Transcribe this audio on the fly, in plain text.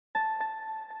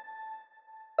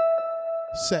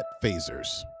Set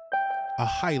Phasers, a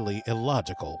highly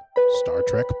illogical Star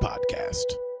Trek podcast.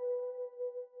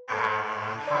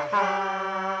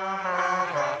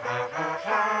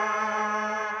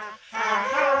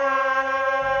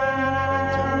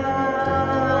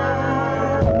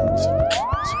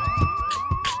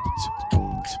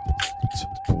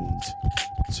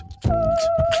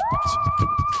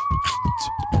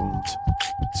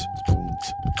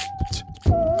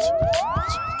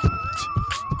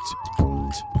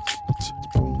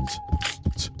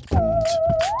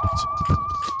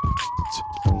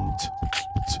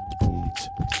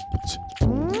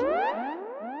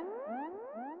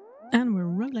 And we're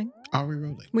rolling. Are we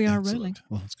rolling? We are Excellent. rolling.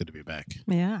 Well, it's good to be back.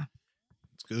 Yeah.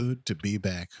 It's good to be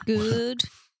back. Good.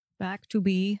 Back to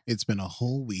be. It's been a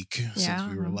whole week since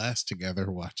we were last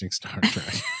together watching Star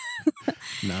Trek.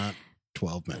 Not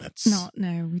 12 minutes.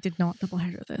 No, we did not double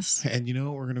header this. And you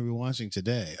know what we're going to be watching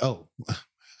today? Oh,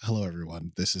 hello,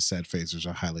 everyone. This is Sad Phasers,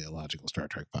 a highly illogical Star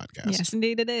Trek podcast. Yes,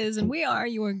 indeed it is. And we are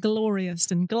your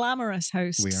glorious and glamorous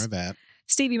hosts. We are that.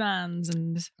 Stevie Mans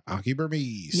and Aki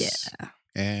Burmese. Yeah.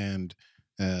 And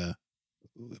how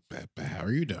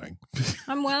are you doing?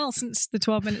 I'm well since the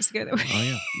 12 minutes ago that we... Oh,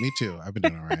 yeah. Me too. I've been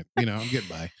doing all right. You know, I'm getting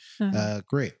by.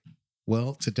 Great.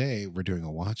 Well, today we're doing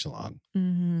a watch-along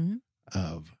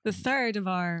of... the third of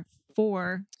our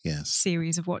 4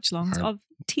 series of watch-alongs of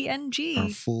TNG. Our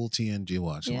full TNG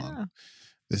watch-along. Yeah.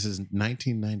 This is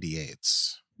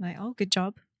 1998's. Like, oh, good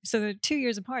job. So they're 2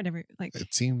 years apart.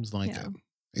 It seems like it.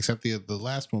 Except the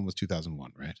last one was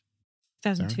 2001, right?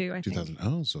 2002, I think. 2000.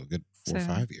 Oh, so a good 4 or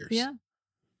 5 years. Yeah.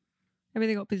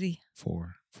 Everything got busy.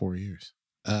 4 years.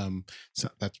 So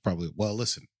that's probably, well,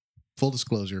 listen, full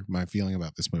disclosure, my feeling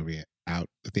about this movie out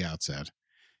at the outset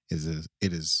is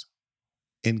it is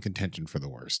in contention for the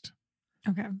worst.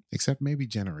 Okay. Except maybe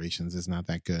Generations is not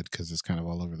that good because it's kind of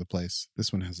all over the place.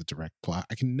 This one has a direct plot.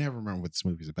 I can never remember what this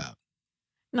movie's about.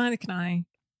 Neither can I.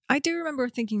 I do remember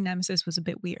thinking Nemesis was a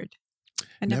bit weird.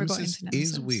 I never got into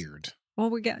Nemesis. Is weird. Well,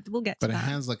 we'll get to that. But it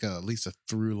has like at least a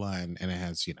through line, and it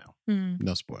has,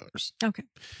 no spoilers. Okay.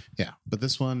 Yeah. But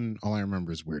this one, all I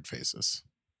remember is weird faces.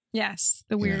 Yes.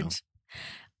 The weird.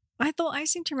 I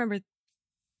seem to remember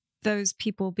those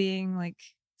people being like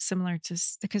similar to,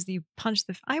 because you punch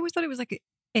I always thought it was like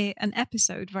an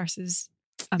episode versus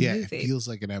a movie. Yeah, it feels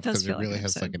like an episode because it really like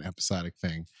has like an episodic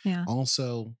thing. Yeah.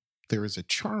 Also, there is a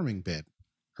charming bit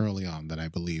early on that I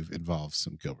believe involves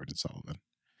some Gilbert and Sullivan.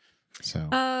 So,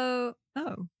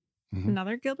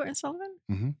 another Gilbert and Sullivan?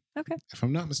 Mm-hmm. Okay. If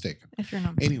I'm not mistaken. If you're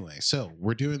not mistaken. Anyway, so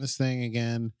we're doing this thing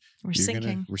again. We're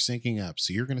syncing. We're syncing up.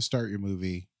 So you're going to start your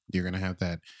movie. You're going to have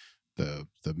that, the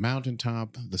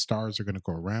mountaintop, the stars are going to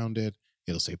go around it.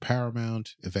 It'll say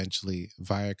Paramount. Eventually,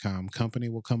 Viacom Company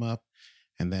will come up.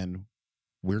 And then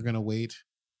we're going to wait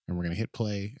and we're going to hit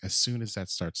play as soon as that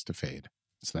starts to fade.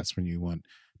 So that's when you want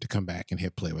to come back and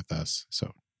hit play with us.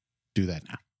 So do that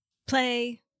now.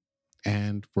 Play.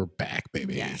 And we're back,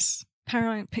 baby. Yes.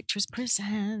 Paramount Pictures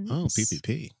presents. Oh,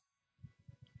 PPP.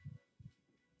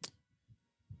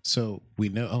 So we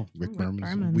know, Rick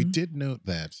Berman. We did note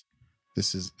that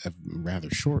this is a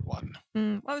rather short one.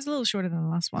 Well, it was a little shorter than the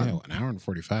last one. Yeah, an hour and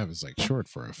 45 is like short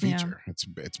for a feature. Yeah.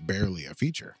 It's barely a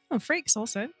feature. Oh, Frakes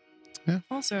also. Yeah.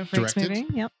 Also a Frakes movie.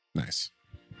 Yep. Nice.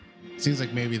 Seems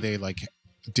like maybe they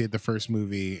did the first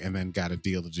movie and then got a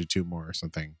deal to do 2 more or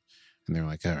something. And they're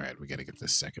like, all right, we got to get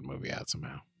this second movie out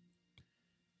somehow.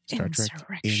 Star Trek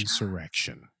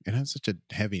Insurrection. It has such a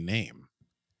heavy name.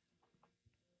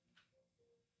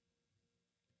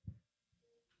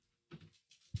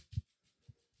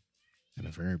 And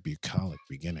a very bucolic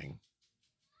beginning.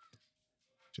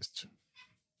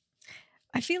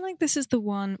 I feel like this is the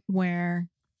one where,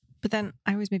 but then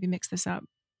I always maybe mix this up.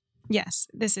 Yes,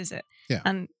 this is it. Yeah.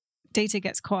 And Data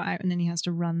gets caught out and then he has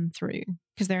to run through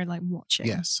because they're like watching.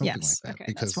 Yes, something like that. Okay,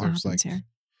 because that's there's here.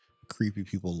 Creepy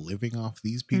people living off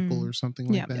these people or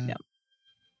something like that. Yep.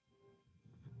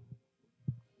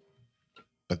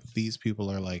 But these people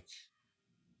are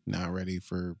not ready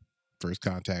for first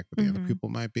contact, but the other people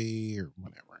might be, or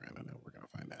whatever. I don't know. We're going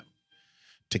to find out.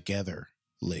 Together,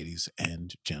 ladies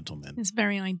and gentlemen. It's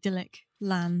very idyllic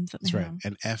land that they have. That's right.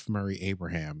 And F. Murray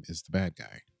Abraham is the bad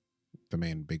guy. The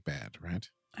main big bad, right?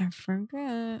 I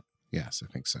forget. Yes, I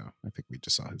think so. I think we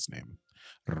just saw his name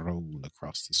roll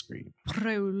across the screen.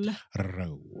 Roll.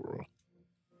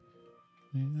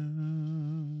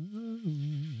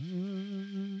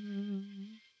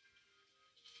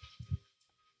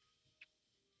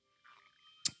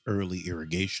 Early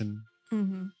irrigation.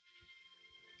 Mm-hmm.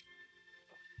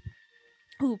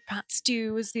 Oh, Pat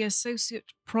Stew is the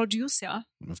associate producer.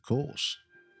 Of course.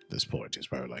 This point is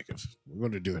probably we're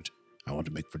going to do it I want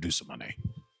to make producer money.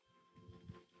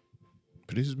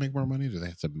 Producers make more money? Do they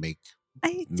have to make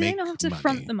They don't have to money?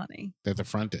 front the money. They have to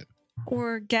front it.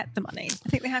 Or get the money. I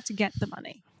think they have to get the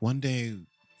money. One day,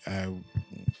 we'll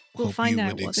hope find you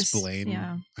out would what explain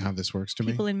how this works to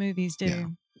people me. in movies do. Yeah.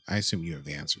 I assume you have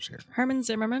the answers here. Herman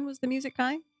Zimmerman was the music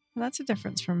guy. Well, that's a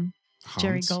difference from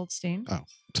Jerry Goldstein. Oh.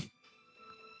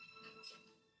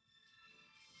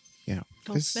 Yeah.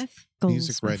 Goldsmith. This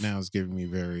music right now is giving me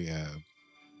very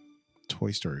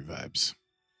Toy Story vibes.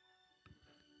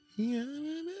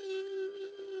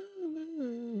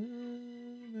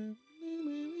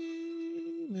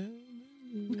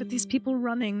 Look at these people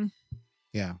running.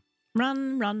 Yeah.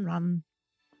 Run, run, run.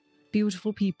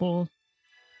 Beautiful people.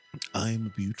 I'm a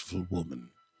beautiful woman.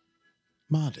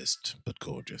 Modest, but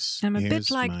gorgeous. I'm a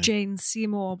bit like Jane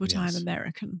Seymour, but Yes. I'm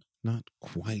American. Not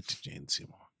quite Jane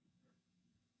Seymour.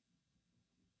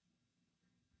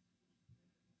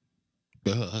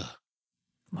 Ugh.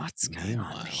 What's going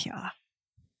on here?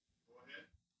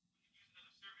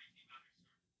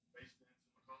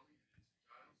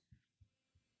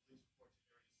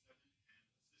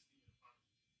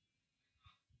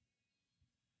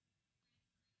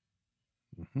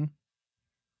 Mm-hmm.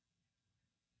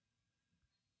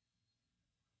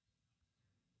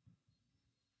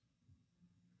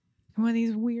 Who are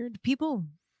these weird people?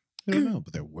 I don't know,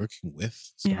 but they're working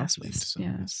with Starfleet, so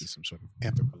there must be some sort of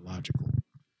anthropological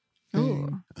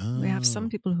thing. Oh, we have some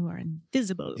people who are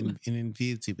invisible. In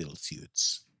invisible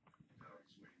suits.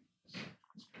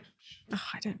 Oh,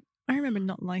 I remember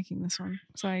not liking this one,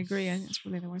 so I agree. I think it's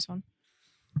probably the worst one.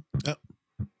 Oh.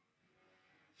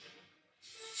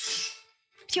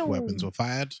 Pew. Weapons were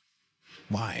fired.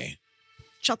 Why?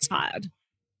 Shots fired.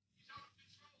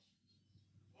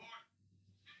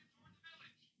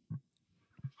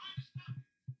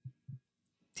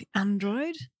 The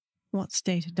android? What's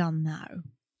Data done now?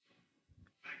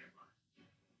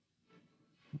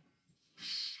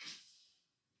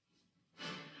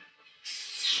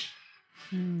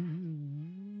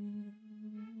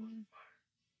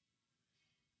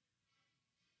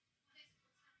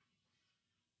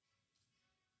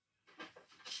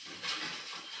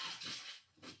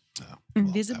 Oh,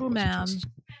 Invisible man.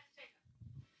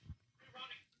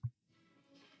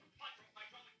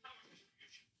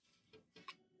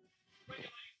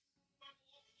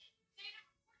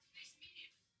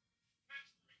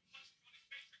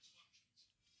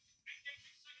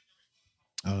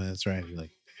 Oh, that's right.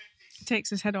 He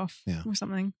takes his head off or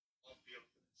something.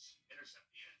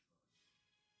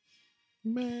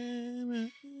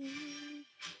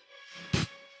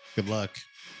 Good luck.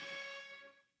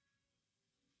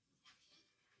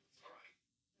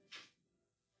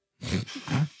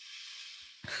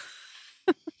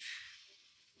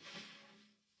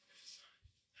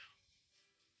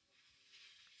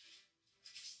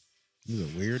 This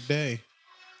is a weird day.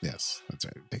 Yes, that's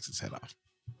right. He takes his head off.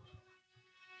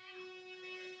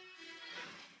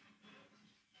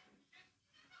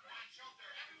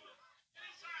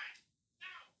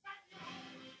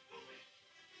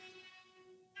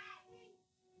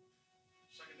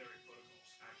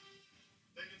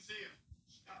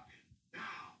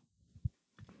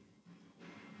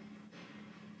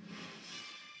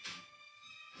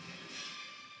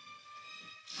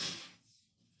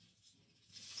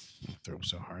 Threw him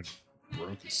so hard,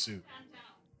 broke his suit.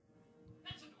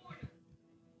 That's an order.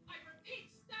 I repeat,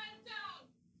 stand down.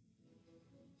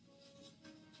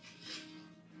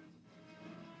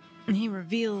 And he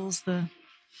reveals the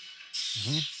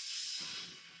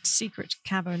secret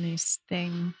cavernous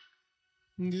thing.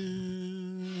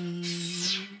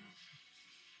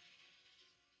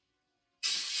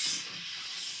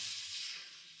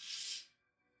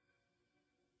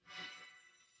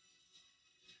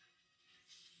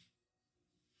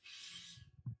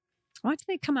 Why do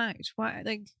they come out? Why,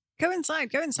 like, go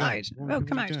inside, go inside. Oh,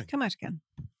 come out, come out again.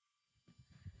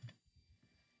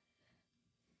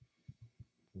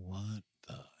 What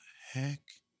the heck?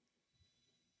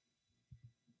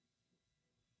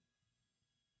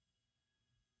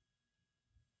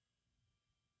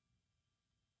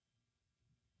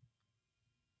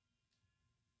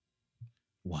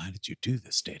 Why did you do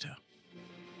this, Data?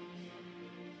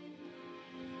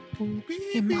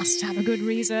 You must have a good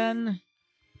reason.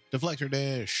 Deflector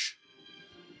dish.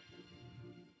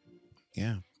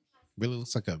 Yeah. Really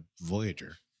looks like a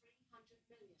Voyager.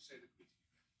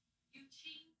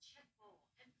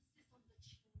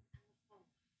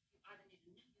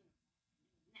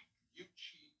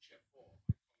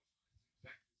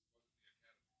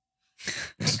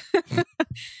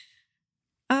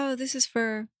 Oh, this is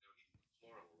for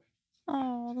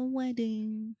the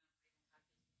wedding.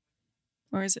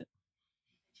 Or is it?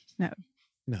 No.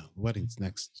 No, the wedding's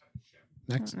next.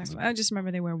 Next. I just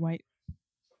remember they wear white.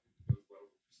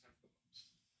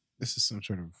 This is some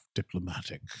sort of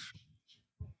diplomatic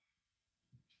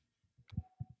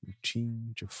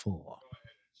change of four.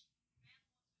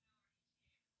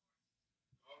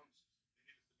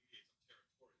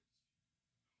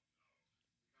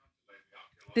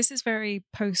 This is very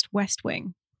post West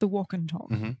Wing, the walk and talk.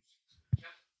 Mm-hmm.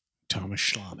 Thomas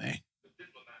Schlamme.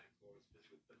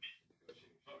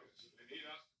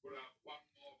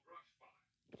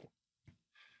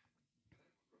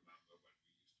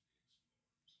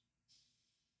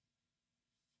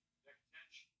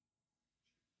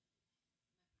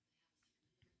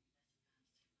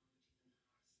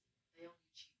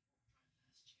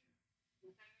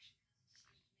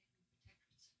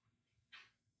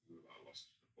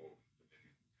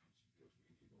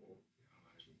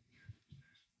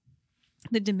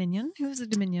 The Dominion? Who's the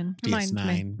Dominion? Remind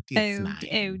me.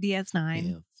 DS9. DS9.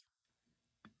 Yes.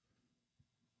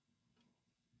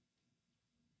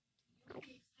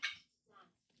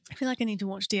 I feel like I need to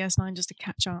watch DS9 just to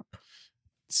catch up.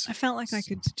 I felt like I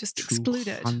could just exclude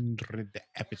it. 200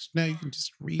 episodes. No, you can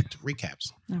just read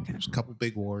recaps. Okay. There's a couple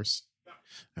big wars.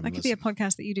 That could be a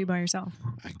podcast that you do by yourself.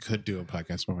 I could do a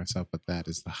podcast by myself, but that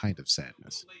is the height of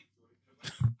sadness.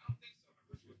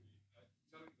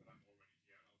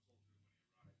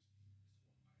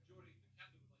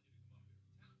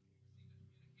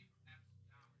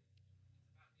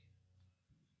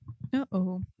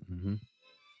 Uh-oh. Mm-hmm.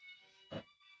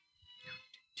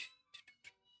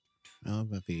 I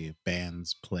love that the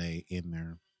bands play in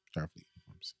their Starfleet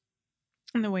uniforms.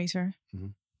 And the waiter. Mm-hmm.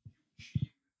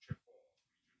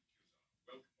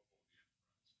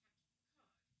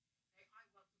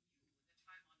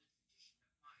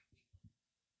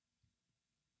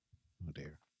 Oh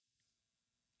dear.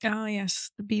 Ah,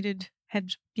 yes. The beaded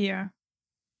headgear.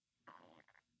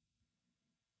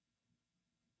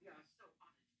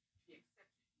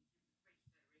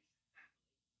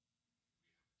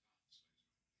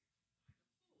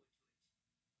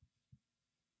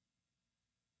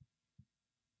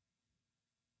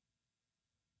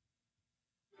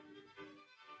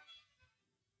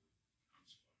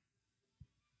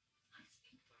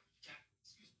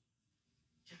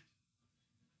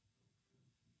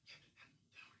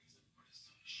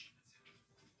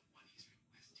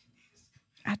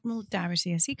 Admiral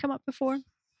Darity. Has he come up before?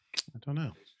 I don't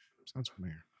know. Sounds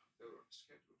familiar.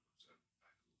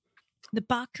 The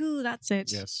Baku, that's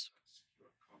it. Yes.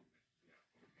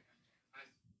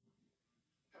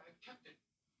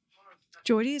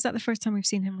 Geordie, is that the first time we've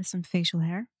seen him with some facial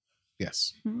hair?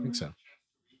 Yes. I think so.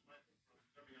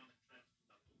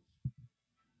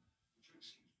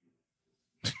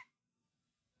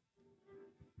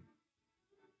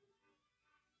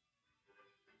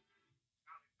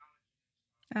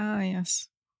 Ah, yes.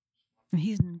 And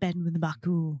he's in bed with the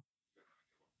Baku.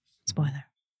 Spoiler.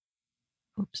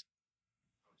 Oops.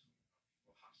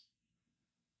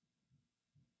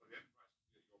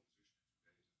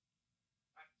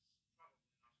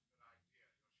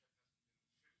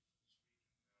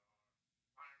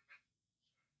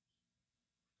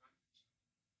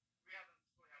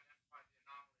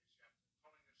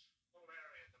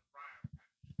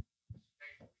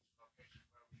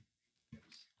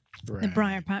 Right. The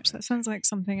Briar Patch. That sounds like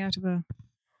something out of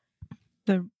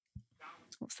the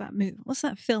what's that movie? What's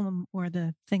that film or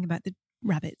the thing about the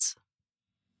rabbits?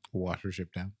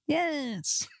 Watership Down.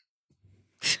 Yes.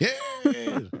 Yeah.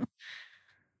 It's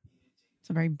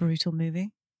a very brutal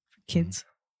movie for kids.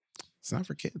 It's not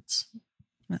for kids.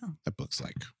 No. That book's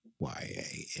like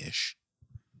YA-ish.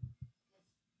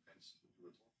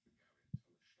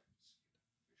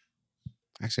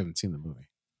 I actually haven't seen the movie.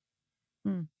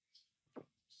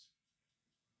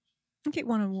 I think it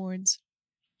won awards.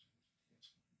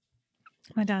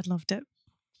 My dad loved it.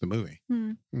 The movie.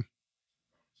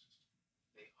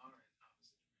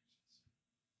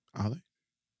 Are they?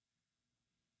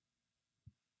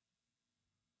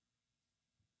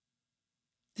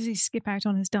 Does he skip out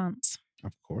on his dance?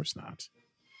 Of course not.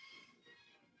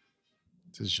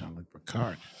 This is Jean-Luc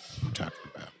Picard we're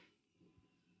talking about.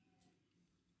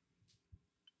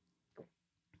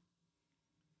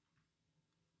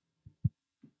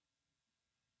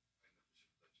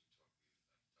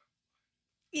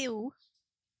 Ew.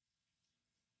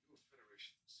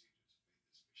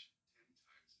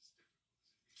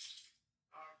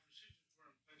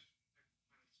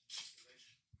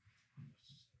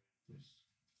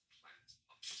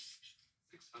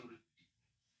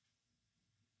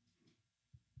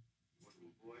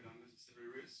 Avoid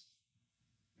unnecessary risk.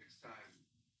 Next time,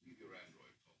 leave your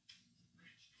android phone. We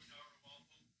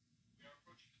are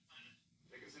approaching the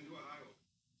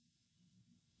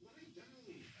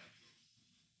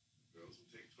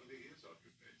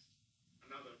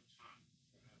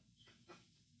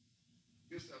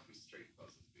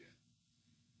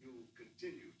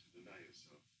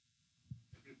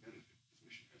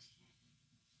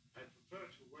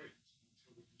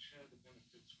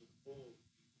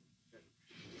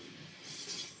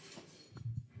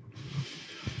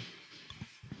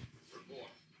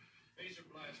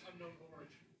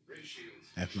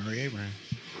F. Murray Abraham.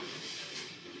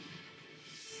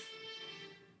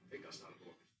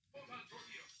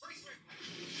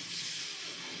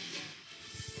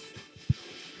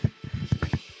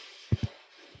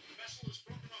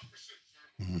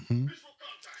 Mm-hmm.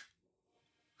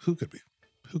 Who could be?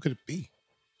 Who could it be?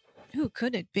 Who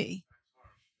could it be?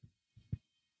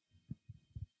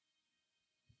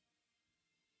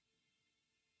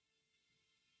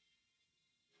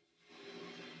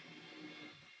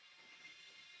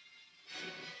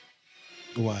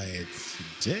 Why, it's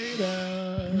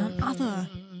Data. None other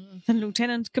than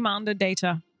Lieutenant Commander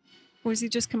Data. Or is he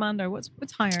just Commander? What's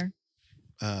higher?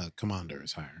 Commander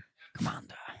is higher.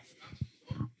 Commander.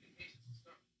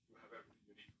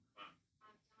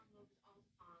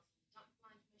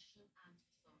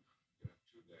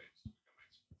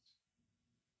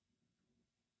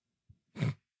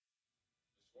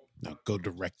 Now go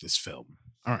direct this film.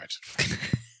 All right.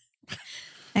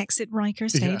 Exit Riker,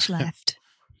 stage left.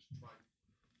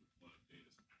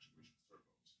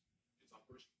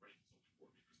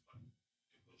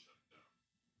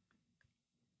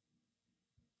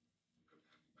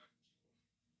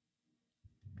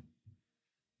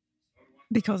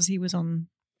 Because he was on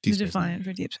the Defiant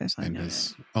for Deep Space Nine. And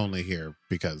is only here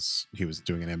because he was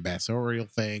doing an ambassadorial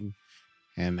thing,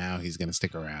 and now he's going to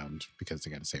stick around because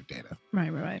they got to save Data.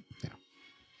 Right. Yeah.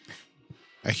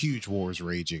 A huge war is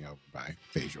raging over by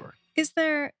Bajor. Is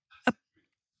there a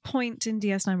point in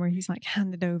DS9 where he's like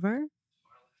handed over?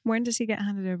 When does he get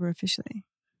handed over officially?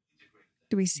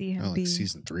 Do we see him be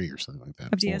season 3 or something like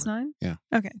that? Of DS9? Yeah.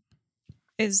 Okay.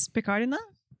 Is Picard in that?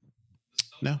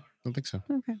 No, I don't think so.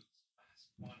 Okay.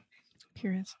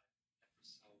 Curious.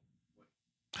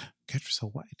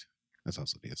 Ketracel White. That's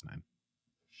also DS9.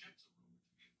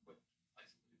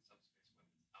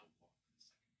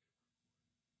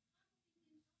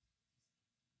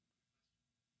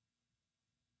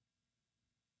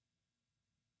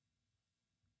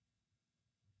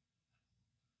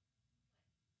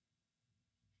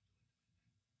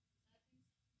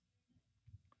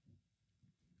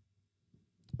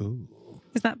 Ooh.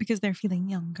 Is that because they're feeling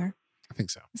younger? I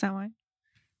think so. Is that why?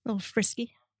 A little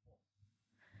frisky.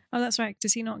 Oh, that's right.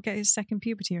 Does he not get his second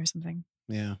puberty or something?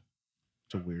 Yeah.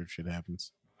 Some weird shit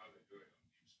happens.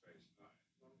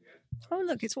 Oh,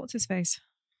 look, it's what's his face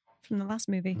from the last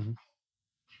movie. Mm-hmm.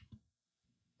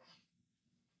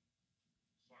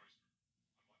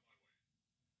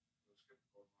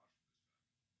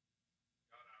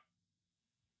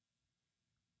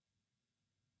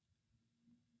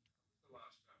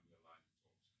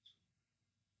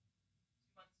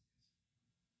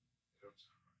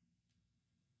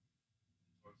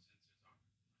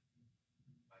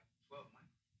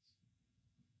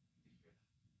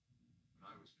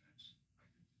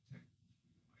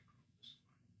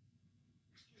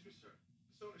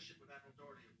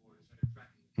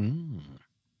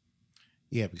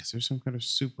 Yeah, because there's some kind of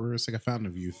super, it's like a fountain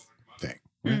of youth thing,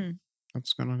 right?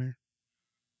 What's going on here?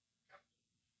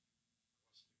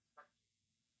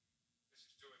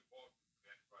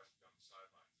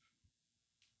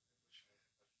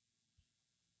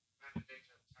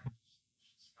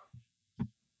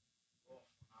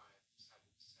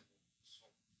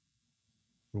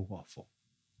 Waffle.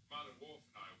 Commander Worf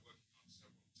and I are working on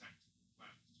several tactical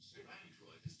plans to save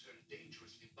Android has turned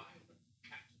dangerously violent,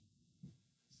 Captain.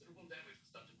 Considerable damage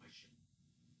was done to my ship.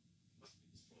 It must be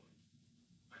destroyed.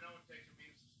 I know what data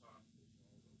means to start with,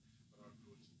 but our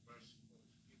crew is merciful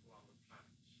to people on the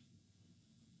planet.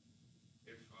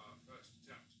 If our first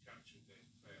attempt to capture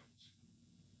data fails,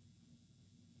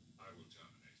 I will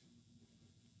terminate it.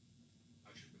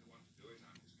 I should be the one to do it.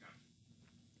 I'm his captain.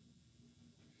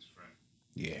 I'm his friend.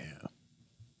 Yeah.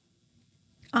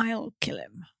 I'll kill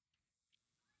him.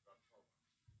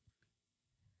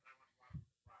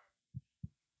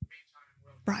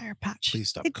 Briar Patch. Please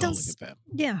stop calling it that.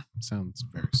 Yeah. Sounds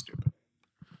very stupid.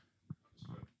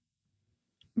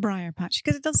 Briar Patch.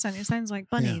 Because it sounds like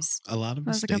bunnies. Yeah. A lot of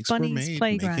mistakes were made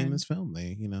making this film.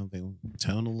 They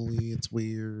tonally, it's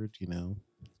weird,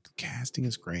 Casting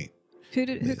is great. Who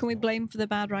can we blame for the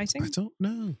bad writing? I don't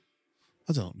know.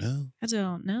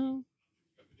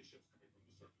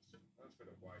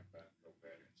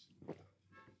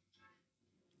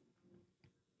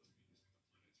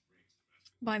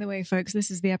 By the way, folks, this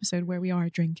is the episode where we are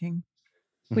drinking.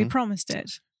 Mm-hmm. We promised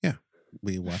it. Yeah.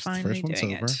 We watched the first one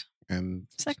sober and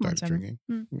second started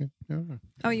drinking. Yeah.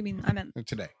 Oh, you mean, I meant...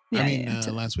 Today. Yeah,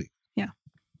 last week. Yeah.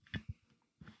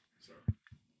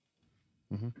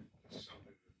 Mm-hmm.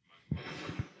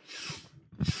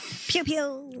 Pew,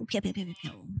 pew. Pew, pew, pew, pew,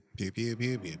 pew. Pew, pew,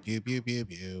 pew, pew, pew, pew, pew,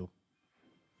 pew.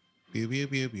 Pew, pew,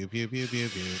 pew, pew, pew, pew, pew,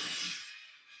 pew.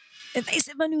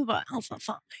 Evasive maneuver, Alpha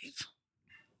 5.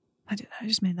 I don't know, I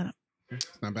just made that up. It's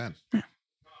not bad. Yeah.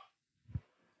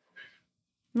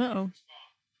 Uh-oh.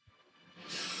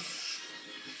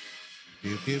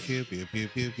 Pew, pew, pew, pew, pew,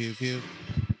 pew, pew, pew.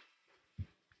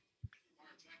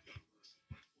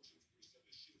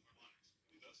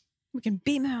 We can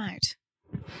beam him out.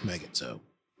 Make it so.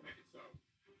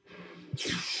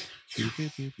 Pew, pew, pew,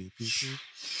 pew, pew, pew.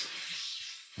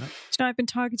 Do you know, I've been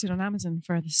targeted on Amazon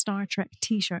for the Star Trek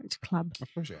t-shirt club.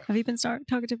 Of course you have. Have you been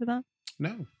targeted for that?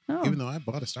 No. Oh. Even though I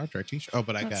bought a Star Trek t-shirt. Oh,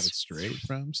 but I got That's it straight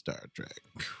from Star Trek.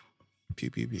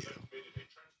 Pew, pew, pew.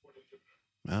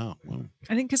 Oh, well.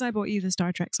 I think because I bought you the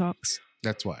Star Trek socks.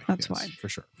 That's why. That's yes, why. For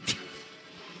sure.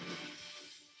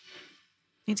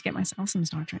 Need to get myself some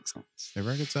Star Trek socks. They're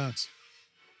very good socks.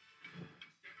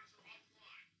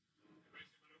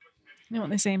 You know what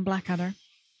they say in Blackadder?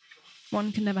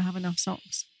 One can never have enough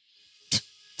socks.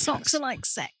 Socks are like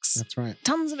sex. That's right.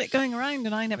 Tons of it going around,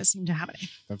 and I never seem to have any.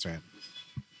 That's right.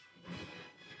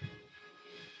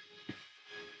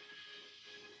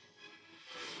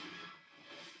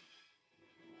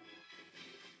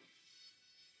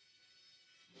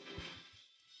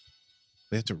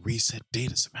 We have to reset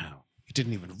data somehow. He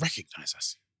didn't even recognize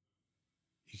us.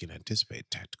 He can anticipate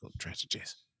tactical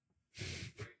strategies.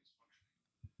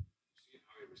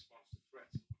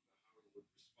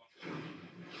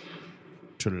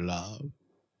 To love.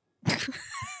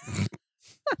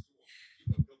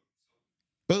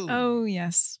 Boom. Oh,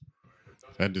 yes.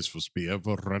 And this must be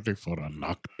ever ready for a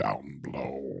knockdown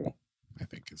blow. I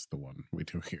think is the one we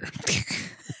do here.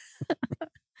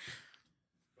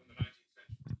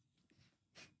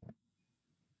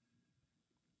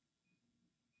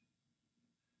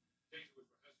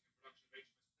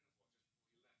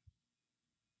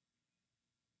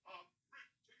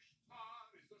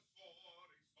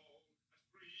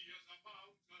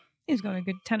 He's got a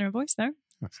good tenor voice there.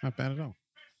 That's not bad at all.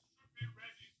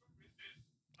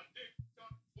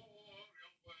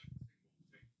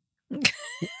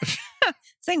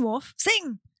 Sing, Worf.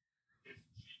 Sing!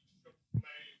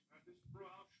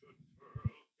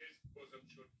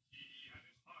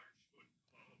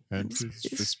 And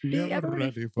this be ever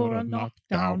ready for a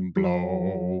knockdown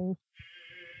blow.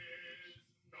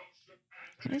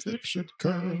 His lip should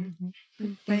curl,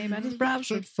 Flame and his brow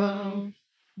should furl.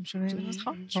 I'm sure his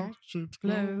heart heart should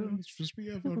glow. Just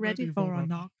be ever ready for a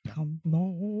knockdown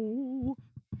blow.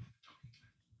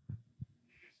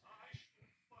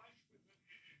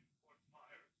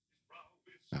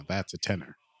 Now that's a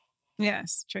tenor.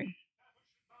 Yes, true.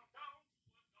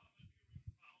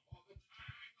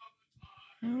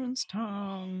 Aaron's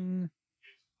tongue.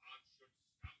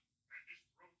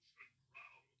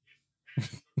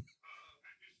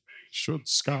 Should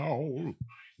scowl.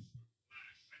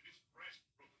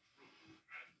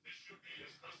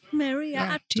 Merry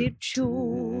attitude.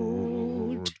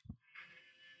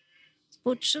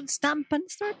 Foot should stamp and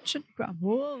throat should grab.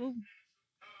 Whoa.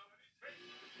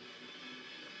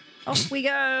 Off we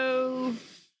go.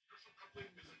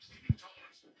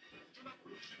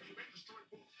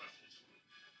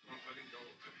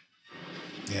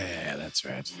 Yeah, that's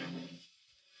right.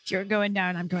 If you're going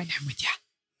down, I'm going down with you.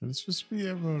 Let's just be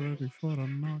ever ready for a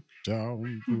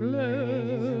knockdown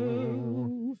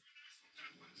blow.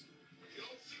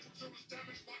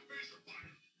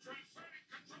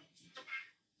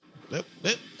 Blow.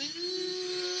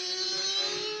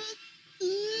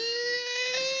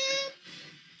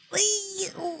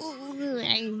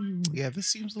 Yeah, this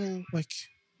seems a little like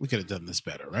we could have done this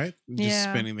better, right? Just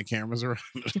Yeah. spinning the cameras around.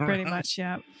 Pretty much,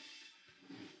 yeah.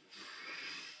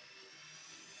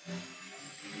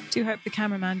 Do hope the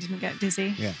cameraman didn't get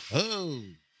dizzy. Yeah. Oh.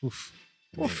 Oof.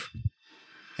 Oof.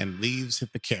 And leaves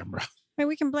hit the camera. Well,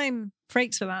 we can blame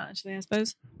Frakes for that, actually, I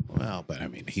suppose. Well, but I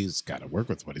mean, he's got to work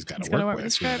with what he's got He's to gotta work work with.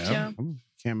 with the script, yeah.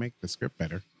 Can't make the script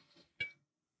better.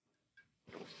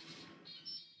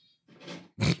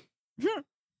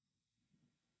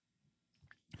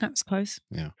 That was close.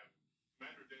 Yeah.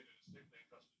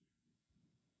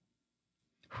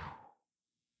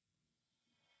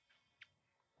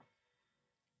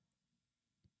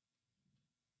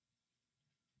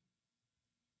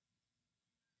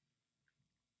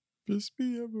 Just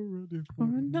be ever ready for For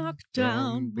a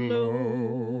knockdown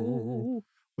blow.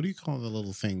 What do you call the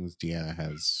little things Deanna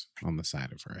has on the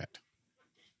side of her head?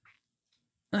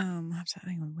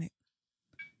 Hang on, wait.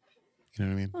 You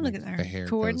know what I mean? Oh, look Like at there. the hair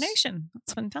Coordination.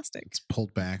 That's fantastic. It's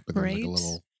pulled back, but there's like a Braids.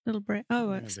 little. Little braid.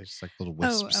 Oh, Yeah, it's, they're just like little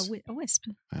wisps. a wisp.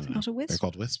 I don't know. Not a wisp. They're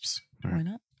called wisps. All Why right.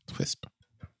 not? Wisp.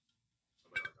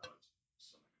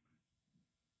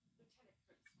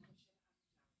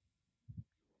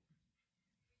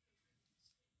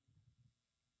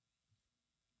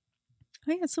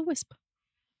 Oh, yeah, it's a wisp.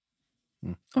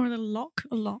 Hmm. Or a lock.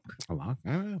 A lock. A lock?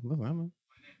 I don't know.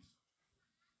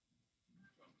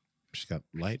 She's got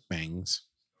light bangs.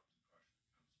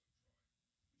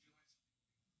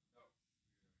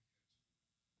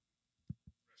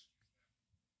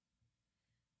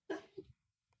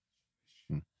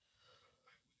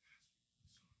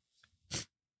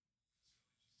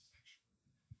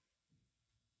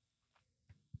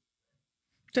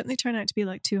 Don't they turn out to be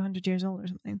like 200 years old or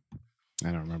something?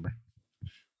 I don't remember.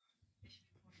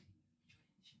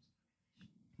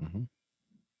 Mm-hmm.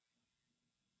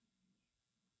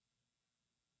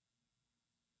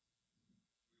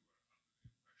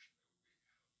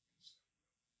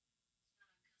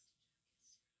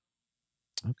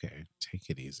 Okay, take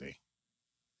it easy.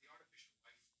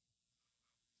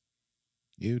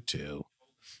 You too.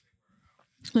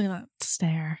 Look at that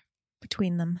stare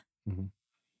between them. Mm-hmm.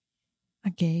 A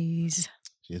gaze.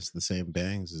 She has the same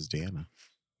bangs as Deanna.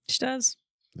 She does.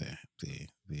 The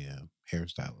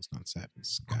hairstylist on set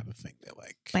has got a thing they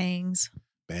like. Bangs.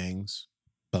 Bangs,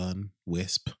 bun,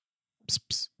 wisp. Pss,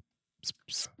 pss, pss,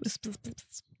 pss. Pss, pss,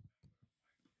 pss.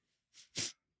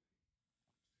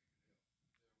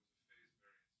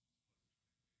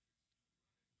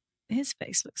 His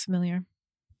face looks familiar.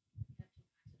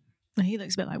 He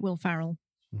looks a bit like Will Ferrell.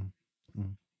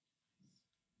 Mm-hmm.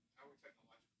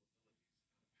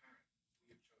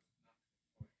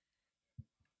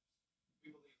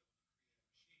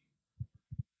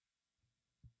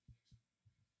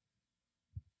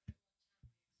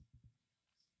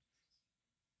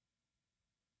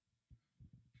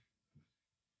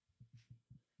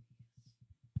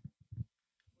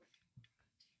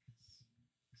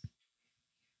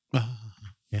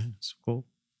 Yeah, it's cool.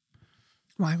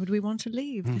 Why would we want to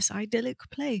leave this idyllic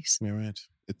place? You're right.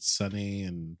 It's sunny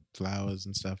and flowers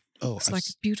and stuff. Oh, It's like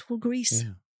beautiful Greece.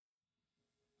 Yeah.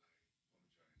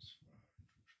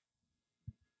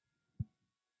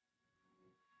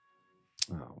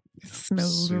 Oh, yeah.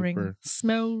 Smoldering. Super.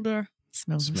 Smolder.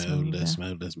 Smolder.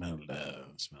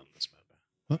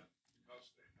 What?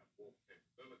 Because they have more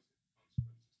capability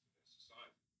consequences to their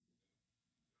society.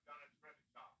 You've done a terrific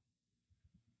job.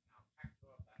 Now pack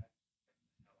your bags and get the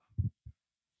hell out.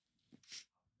 In these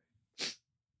cases,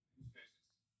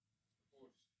 the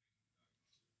force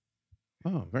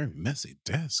Oh, very messy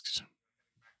desk.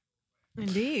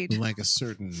 Indeed. Like a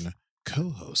certain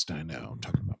co-host I know. I'm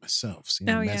talking about myself. See,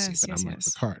 Oh, I'm messy, yes, but yes, I'm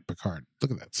yes. like Picard.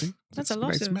 Look at that. See? That's It's a lot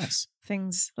nice of mess.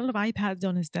 things. A lot of iPads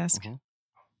on his desk. Uh-huh.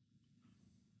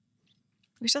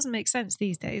 Which doesn't make sense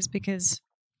these days because,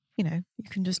 you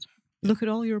can just look at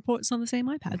all your reports on the same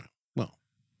iPad. Well,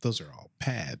 those are all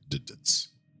PADDs.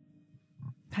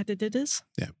 Paddididders?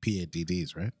 Yeah,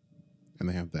 PADDs, right? And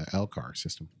they have the LCAR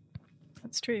system,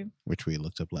 That's true. which we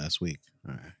looked up last week,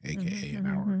 aka Mhm, an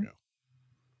hour mhm. ago.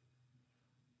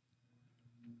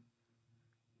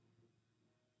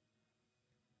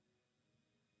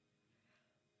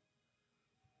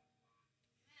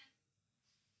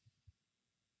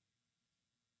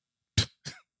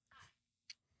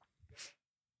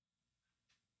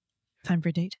 Time for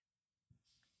a date.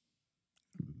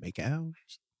 Make out.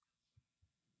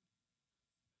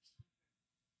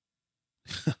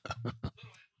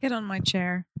 Get on my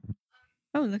chair.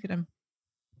 Oh, look at him.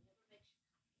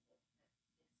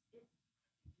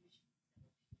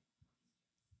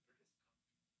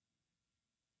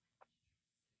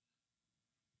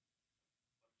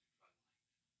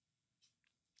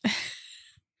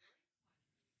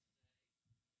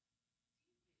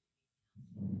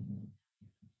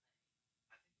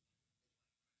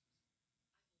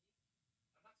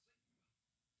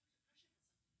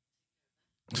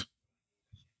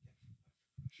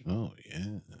 Oh,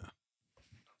 yeah.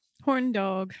 Horn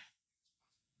dog.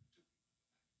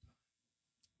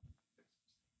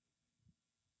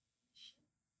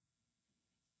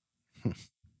 I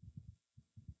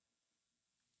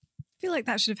feel like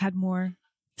that should have had more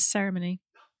ceremony.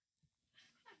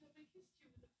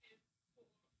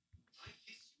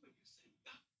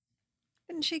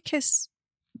 Didn't she kiss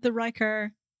the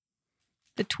Riker,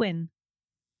 the twin,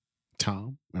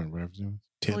 Tom, or whatever his name is.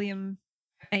 Tim. William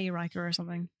A. Riker or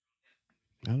something?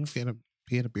 I don't know if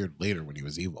he had a beard later when he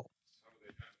was evil.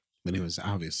 When he was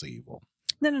obviously evil.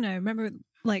 No. Remember,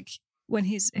 like, when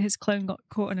his clone got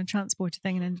caught in a transporter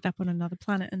thing and ended up on another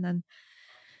planet, and then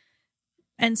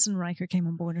Ensign Riker came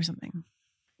on board or something.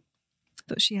 I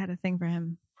thought she had a thing for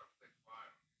him.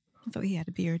 I thought he had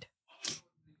a beard.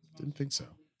 Didn't think so.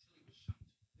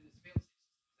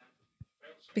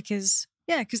 Because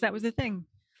that was the thing.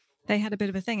 They had a bit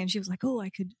of a thing, and she was like, "Oh, I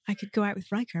could go out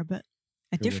with Riker, but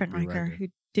a Who would different be Riker Riker? who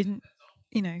didn't,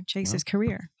 chase Well. his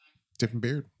career." Different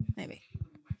beard. Maybe.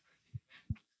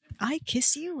 I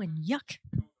kiss you and yuck.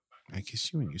 I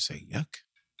kiss you and you say yuck.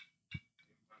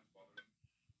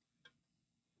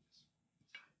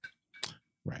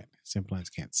 Right. His implants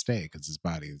can't stay because his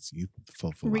body is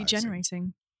youthful.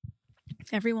 Regenerating.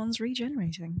 Everyone's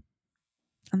regenerating.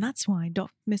 And that's why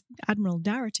Admiral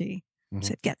Darity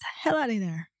said, get the hell out of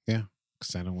there. Yeah,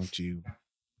 because I don't want you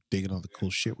digging all the cool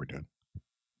shit we're doing.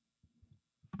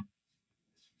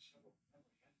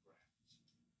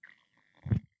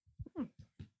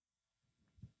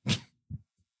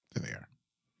 There they are.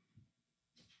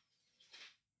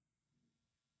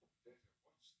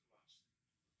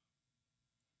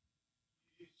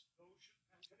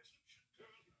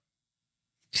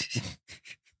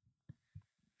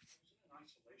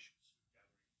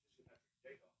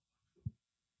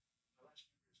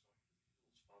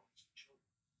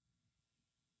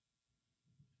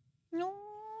 No,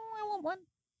 I want one.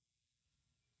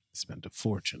 Spent a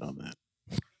fortune on that.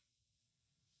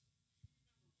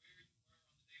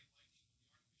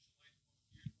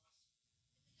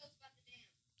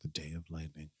 The day of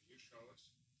lightning.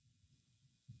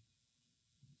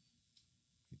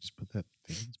 You just put that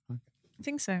thing in his pocket? I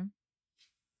think so.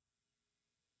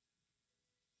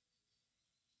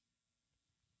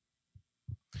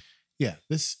 Yeah,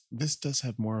 this does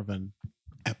have more of an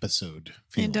episode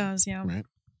feeling. It does, yeah. Right?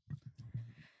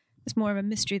 It's more of a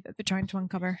mystery that they're trying to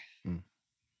uncover. Mm.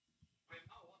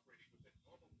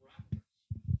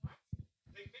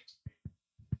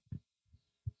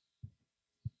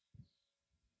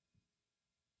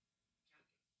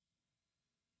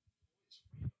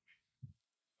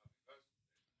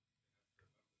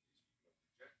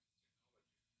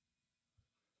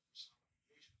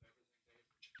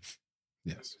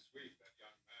 Yes.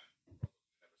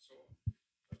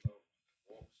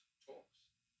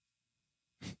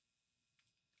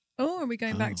 Oh, are we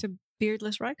going back to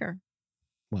beardless Riker?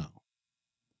 Well.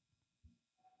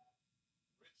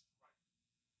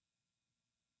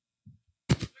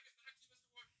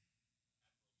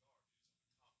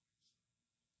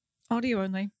 Audio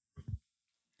only.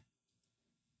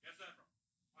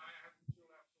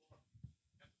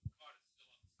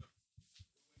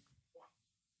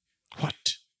 What?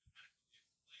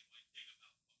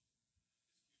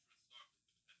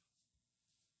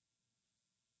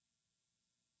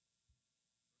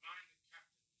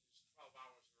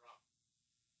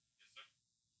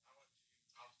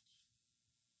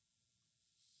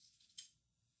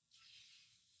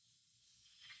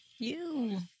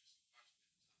 You.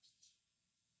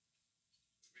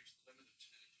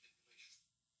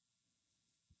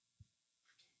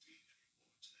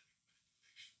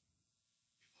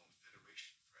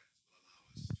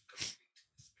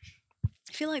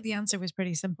 I feel like the answer was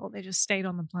pretty simple. They just stayed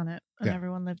on the planet and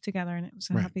everyone lived together and it was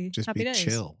a happy Just happy be days.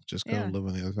 chill. Just go live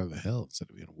on the other side of the hill instead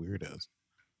of being weirdos.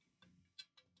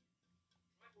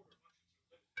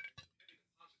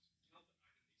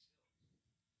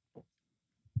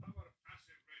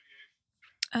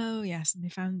 Oh, yes. And they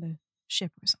found the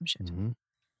ship or some shit. Mm-hmm.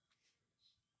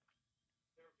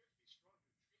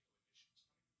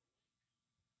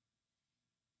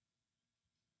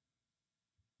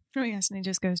 Oh, yes. And he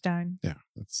just goes down. Yeah,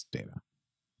 that's Data.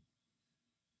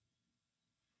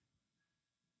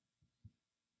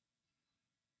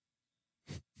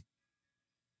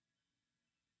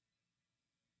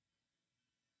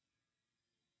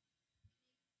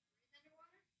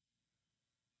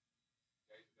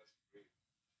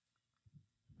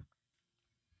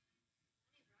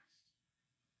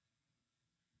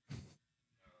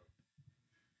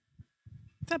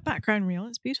 That background reel,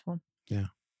 it's beautiful. Yeah.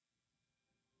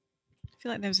 I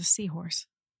feel like there was a seahorse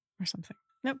or something.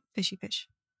 Nope, fishy fish.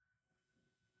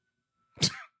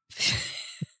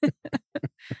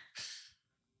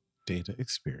 Data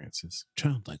experiences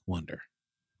childlike wonder.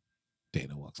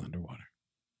 Data walks underwater.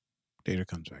 Data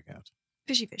comes back out.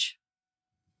 Fishy fish.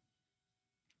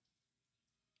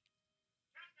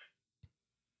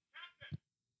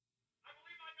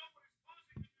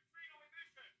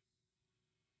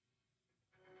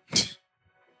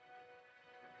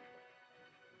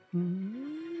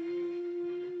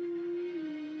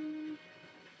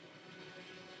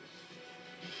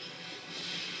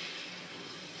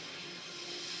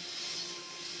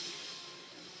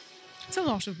 It's a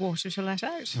lot of water to let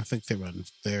out. I think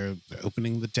they're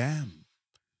opening the dam.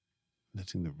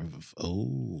 Letting the river...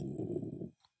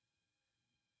 Oh.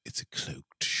 It's a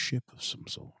cloaked ship of some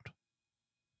sort.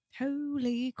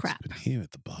 Holy crap. It's been here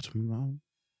at the bottom of our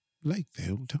lake the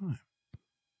whole time.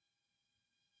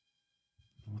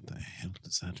 What the hell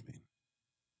does that mean?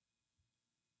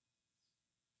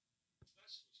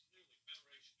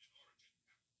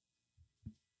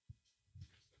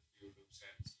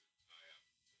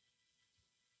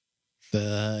 The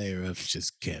higher ups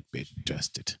just can't be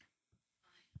trusted.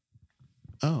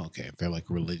 Oh, okay. They're like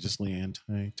religiously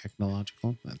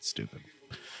anti-technological. That's stupid.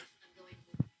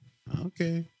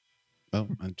 Okay. Well,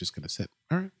 I'm just gonna sit.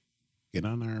 All right. Get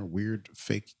on our weird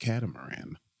fake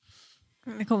catamaran.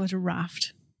 They call it a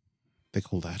raft. They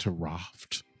call that a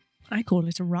raft. I call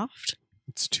it a raft.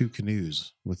 It's 2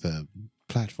 canoes with a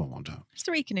platform on top. It's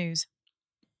 3 canoes.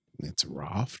 It's a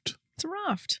raft. It's a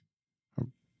raft.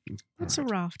 What's All a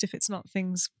right. raft if it's not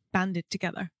things banded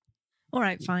together? All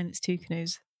right, fine, it's 2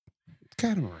 canoes.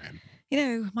 Catamaran. You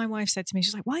know, my wife said to me,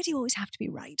 she's like, why do you always have to be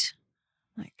right?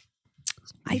 Like,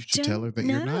 You I should tell her that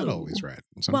you're not know. always right.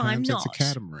 Sometimes Well, I'm it's not, a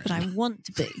catamaran. but I want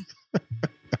to be.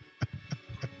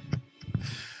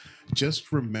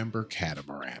 Just remember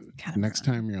catamaran. Next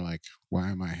time you're like, why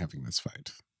am I having this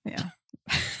fight? Yeah.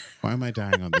 Why am I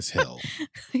dying on this hill?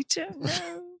 I don't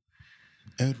know.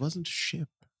 Oh, it wasn't a ship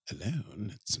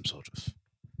alone. It's some sort of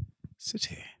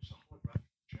city.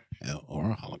 Oh, or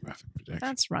a holographic projection.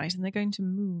 That's right, and they're going to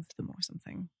move them or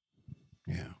something.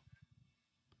 Yeah.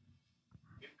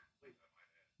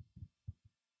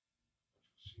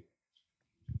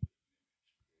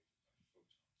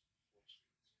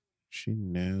 She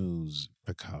knows,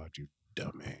 Picard, you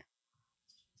dummy.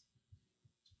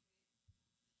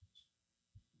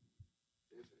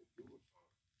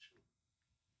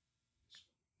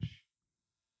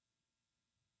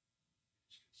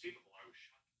 It's conceivable I was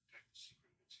shot to protect the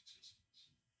secret of its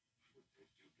existence. Why would they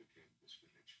duplicate this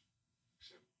village?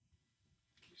 Except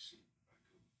we see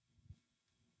Baku.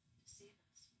 To save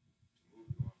us. To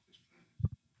move you off this planet.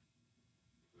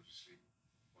 You go to sleep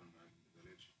one night in the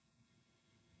village.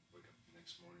 Wake up the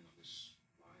next morning on this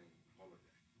flying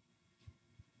holiday.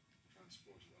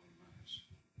 Transported en masse.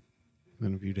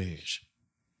 In a few days.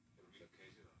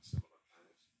 Located on similar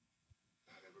planets.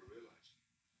 Without ever realizing.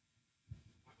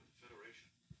 Why would the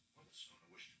Federation or the sorta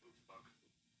wish to move Buck?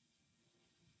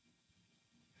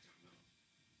 I don't know.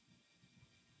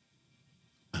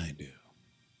 I do.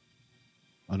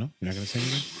 Oh, no? You're not going to say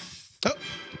anything? Oh!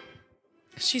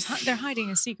 They're hiding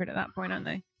a secret at that point, aren't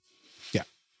they? Yeah.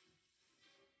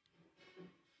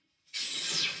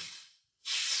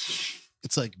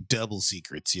 It's like double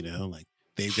secrets, you know? Like,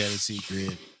 they've got a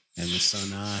secret, and the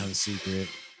son I have a secret.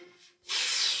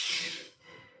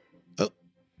 Oh.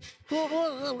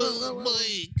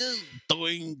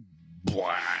 Doing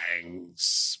blang.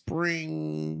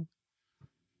 Spring.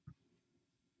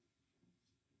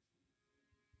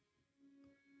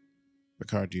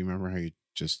 Picard, do you remember how you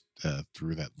just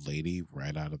threw that lady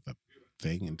right out of the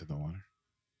thing into the water?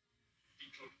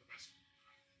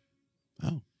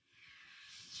 Oh.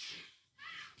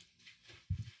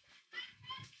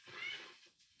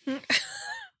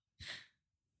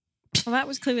 Well, that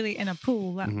was clearly in a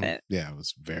pool, that bit. Yeah, it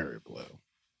was very blue.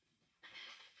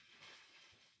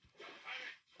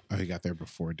 Oh, he got there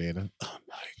before Data?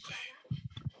 Unlikely.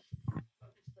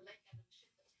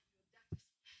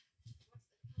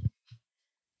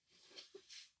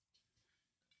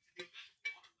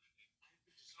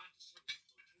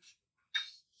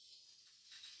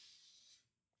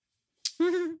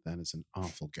 That is an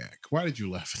awful gag. Why did you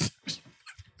laugh at that?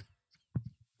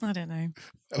 I don't know.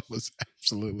 That was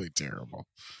absolutely terrible.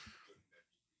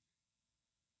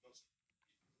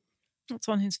 What's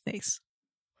on his face?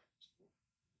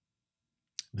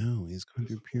 No, he's going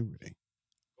through puberty.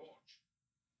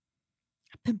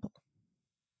 A pimple.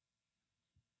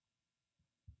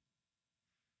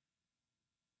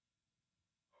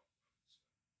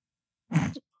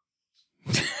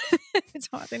 It's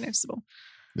hardly noticeable.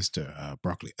 Mr.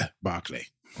 Barkley.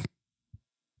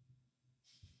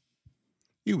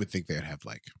 You would think they'd have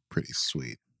like pretty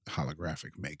sweet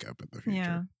holographic makeup in the future.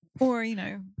 Yeah. Or, you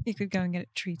know, you could go and get it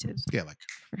treated. Yeah, like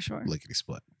For sure. lickety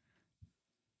split.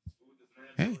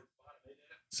 Hey.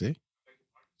 See?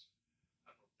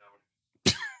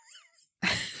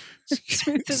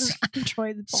 Smooth as an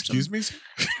android at the bottom. Excuse me, sir?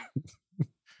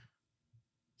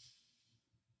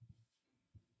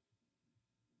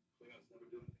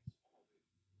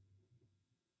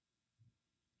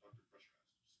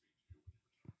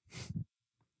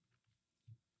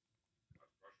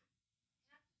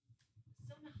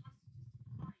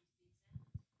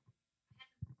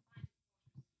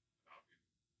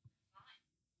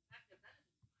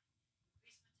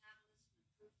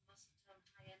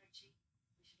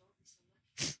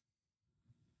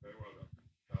 Very well done.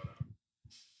 Count out.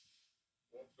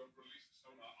 Wolf's going to release the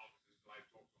sonar out of his life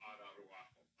talk to Ada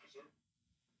Ruafo. Answer?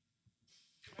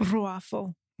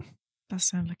 Ruafo. That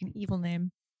sounds like an evil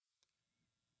name.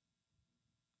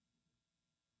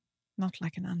 Not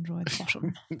like an android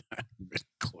bottom. Not even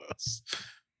close.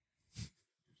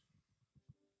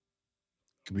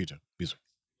 Computer. Music.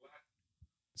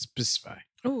 Specify.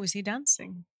 Oh, is he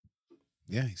dancing?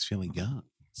 Yeah, he's feeling young.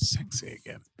 Sexy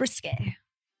again. Risque.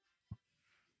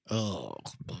 Oh,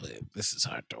 boy. This is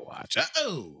hard to watch.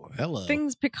 Oh, hello.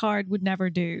 Things Picard would never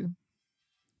do.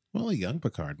 Well, a young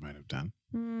Picard might have done.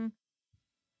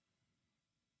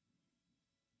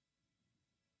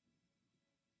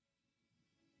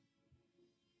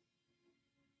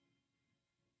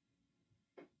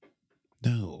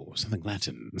 No, something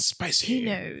Latin. Spicy. He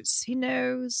knows. He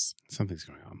knows. Something's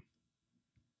going on.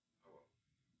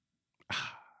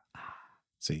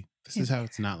 See, this is how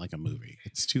it's not like a movie.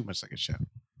 It's too much like a show.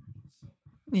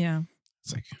 Yeah.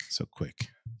 It's like so quick.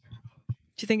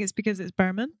 Do you think it's because it's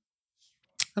Berman?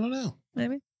 I don't know.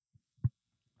 Maybe.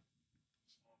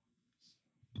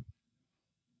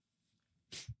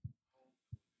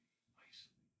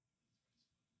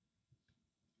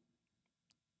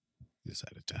 He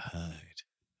decided to hide.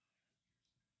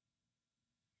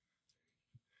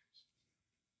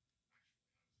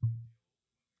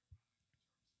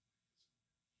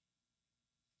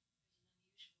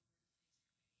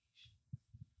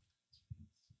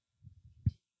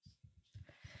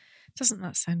 Doesn't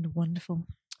that sound wonderful?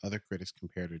 Other critics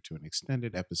compared it to an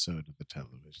extended episode of the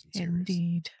television series.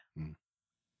 Indeed.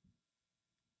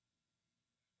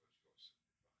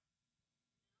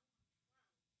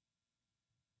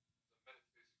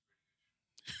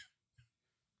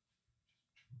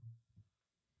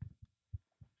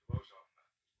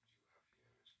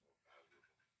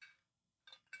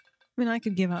 I mean, I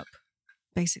could give up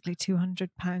basically £200,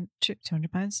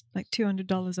 like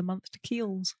 $200 a month to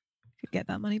Keels. Could get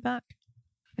that money back.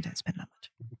 I don't spend that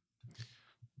much.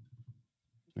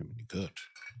 I mean, good.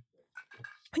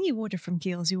 When you order from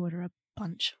Keels, you order a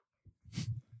bunch.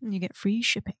 And you get free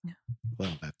shipping.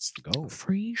 Well, that's the goal.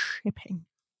 Free shipping.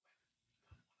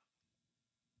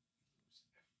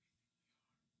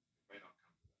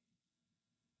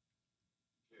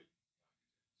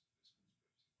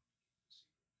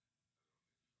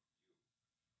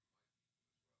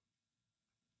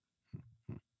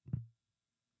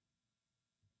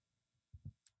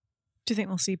 Do you think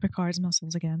we'll see Picard's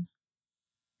muscles again?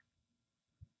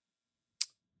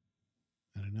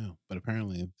 I don't know. But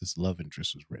apparently this love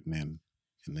interest was written in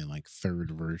the like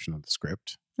third version of the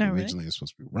script. Oh, Originally really? it was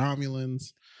supposed to be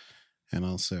Romulans. And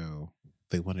also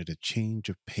they wanted a change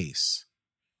of pace.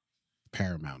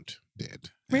 Paramount did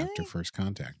Really? after First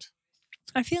Contact.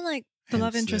 I feel like the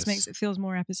love Hence interest this. makes it feels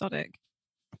more episodic.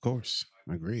 Of course.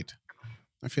 Agreed.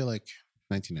 I feel like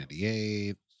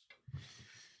 1998,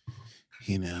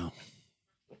 you know,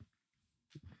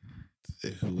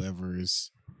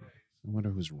 whoever's, I wonder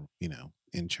who's, you know,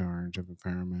 in charge of a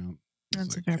Paramount. It's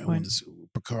That's like, a fair I want point. to see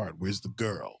Picard. Where's the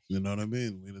girl? You know what I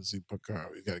mean? We didn't see Picard.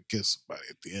 We got to kiss somebody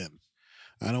at the end.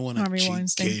 I don't want to Harvey cheat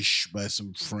Weinstein. kish by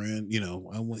some friend. You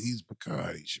know, he's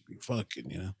Picard. He should be fucking,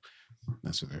 you know.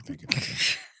 That's what they're thinking.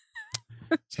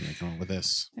 So they come up with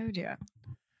this. Oh dear.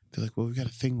 They're like, well, we got a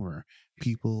thing where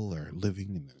people are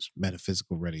living in this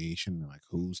metaphysical radiation. They're like,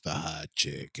 who's the hot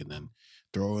chick? And then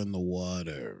throw in the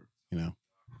water, you know.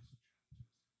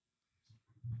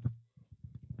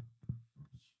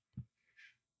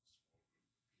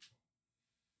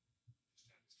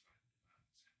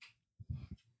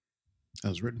 That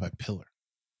was written by Pillar.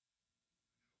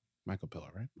 Michael Pillar,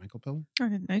 right? Michael Pillar? I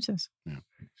didn't notice. Yeah.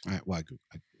 I Googled.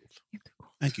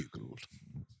 I Googled.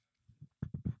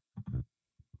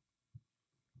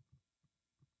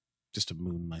 Just a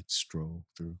moonlight stroll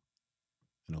through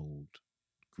an old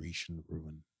Grecian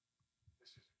ruin.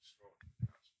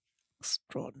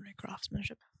 Extraordinary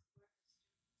craftsmanship.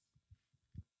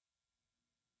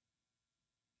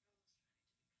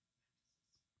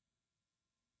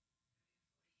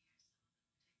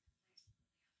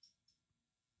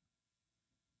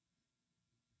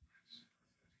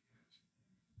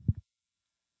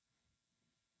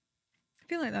 I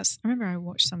feel like that's. I remember I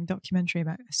watched some documentary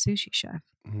about a sushi chef,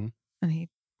 Mhm. and he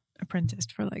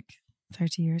apprenticed for like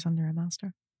 30 years under a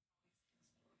master.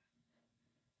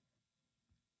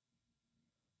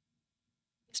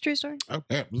 It's a true story. Oh,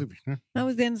 yeah, believe me. Yeah. That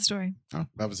was the end of the story. Oh,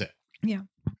 that was it. Yeah.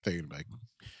 Thinking like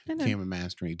I know. became a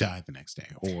master and he died the next day.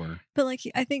 Or But like,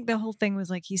 I think the whole thing was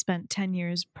like he spent 10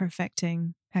 years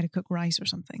perfecting how to cook rice or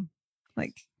something.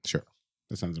 Like, sure.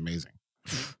 That sounds amazing.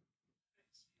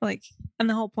 and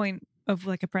the whole point of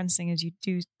like apprenticing is you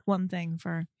do one thing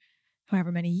for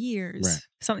however many years, Right.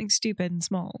 something stupid and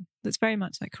small. That's very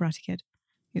much like Karate Kid.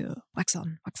 You wax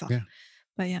on, wax off. Yeah.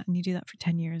 But yeah, and you do that for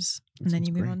 10 years, That and then sounds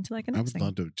you move great. on to like a I next would thing.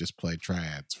 love to just play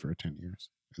triads for 10 years.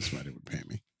 That's what it would pay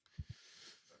me.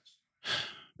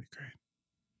 Be great.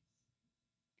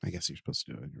 I guess you're supposed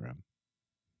to do it on your own.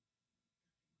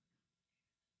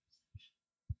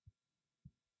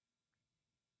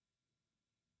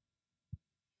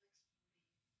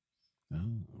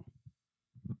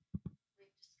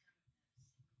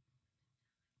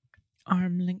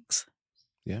 arm links.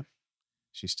 Yeah.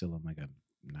 She's still in like a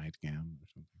nightgown or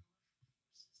something.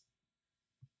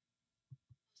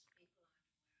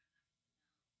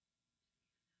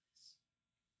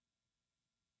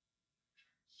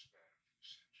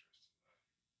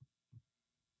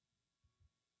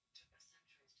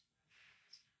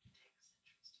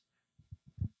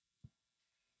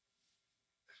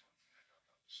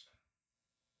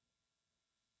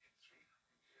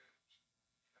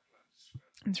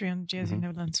 In 300 years, you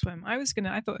never learned to swim.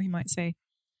 I thought he might say,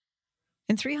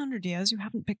 in 300 years, you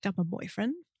haven't picked up a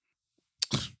boyfriend?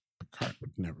 Picard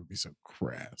would never be so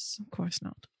crass. Of course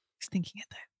not. He's thinking it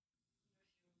though.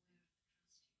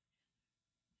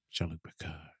 Jean-Luc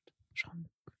Picard. Jean-Luc.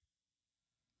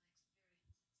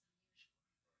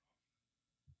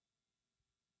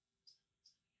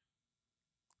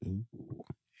 Ooh,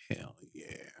 hell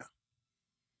yeah.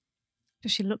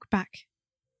 Does she look back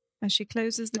as she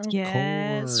closes the Of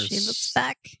Yes, course. she looks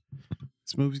back.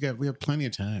 This movie's we have plenty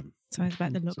of time. So it's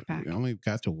about to look back. We only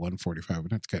got to 1:45. We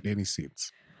don't have to cut any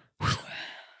scenes.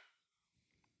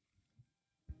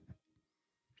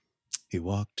 He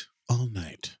walked all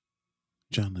night,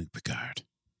 Jean-Luc Picard,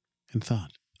 and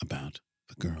thought about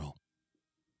the girl.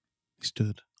 He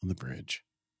stood on the bridge.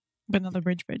 But not the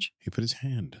bridge. He put his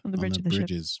hand On the bridge of the ship.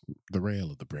 the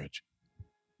rail of the bridge.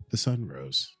 The sun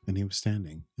rose, and he was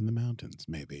standing in the mountains,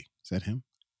 maybe. Is that him?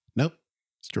 Nope.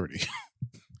 It's Geordi.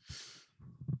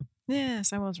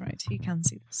 Yes, I was right. You can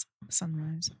see the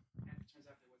sunrise.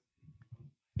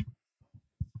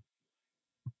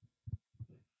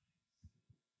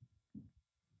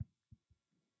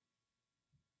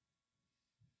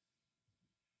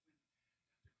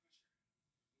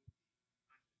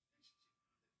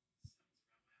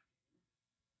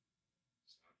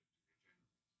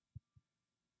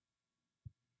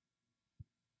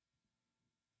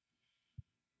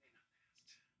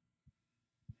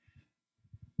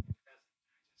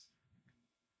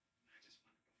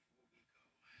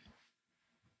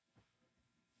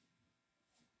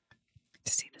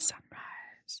 To see the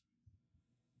sunrise.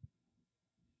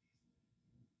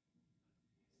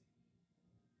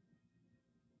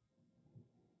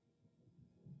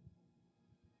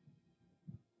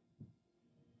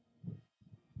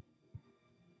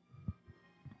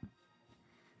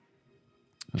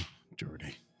 Oh,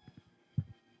 Geordi.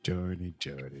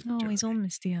 Geordi. Oh, he's all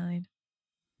misty-eyed.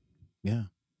 Yeah.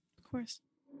 Of course.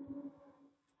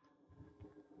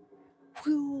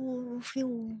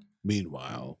 Phew.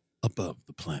 Meanwhile, above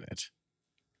the planet,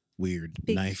 weird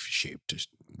Big- knife-shaped,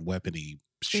 weapony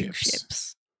Big ships.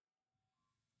 ships.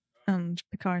 And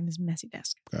Picard in his messy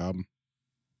desk.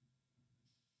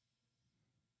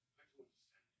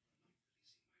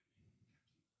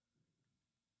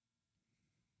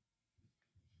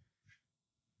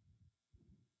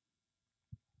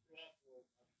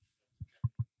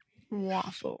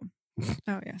 Waffle.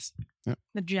 Oh, yes. Yep.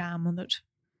 The jam that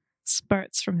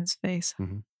spurts from his face.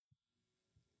 Mhm.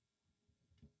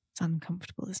 It's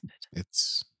uncomfortable, isn't it?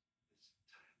 It's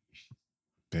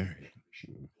very.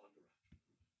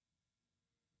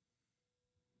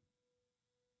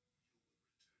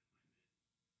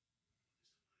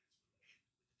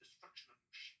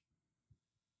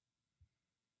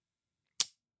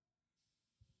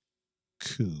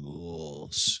 Cool.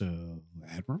 So,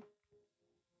 Admiral?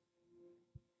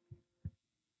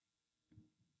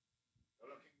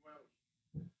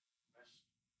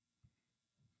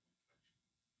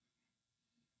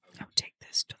 I'll take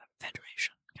this to the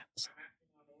Federation Council.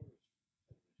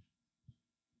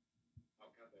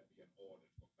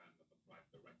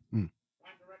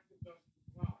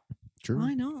 True.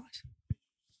 Why not?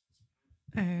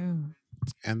 Oh.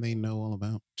 And they know all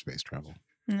about space travel.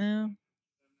 No.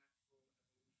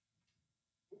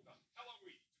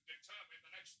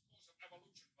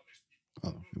 Oh,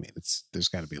 I mean, there's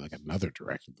got to be like another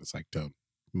directive that's like, don't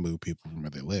move people from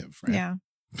where they live, right? Yeah.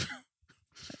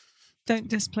 Don't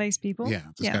displace people. Yeah,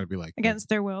 there's got to be like against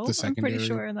their will. the I'm pretty secondary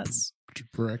sure that's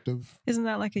directive. Isn't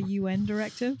that like a UN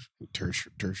directive?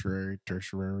 Tertiary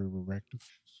directive.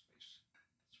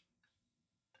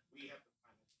 We have the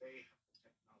planet, they have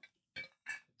the technology.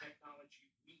 The technology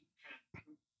we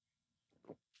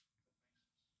can't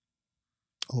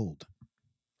Old.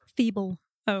 Feeble.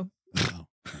 Oh. Oh.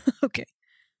 Okay.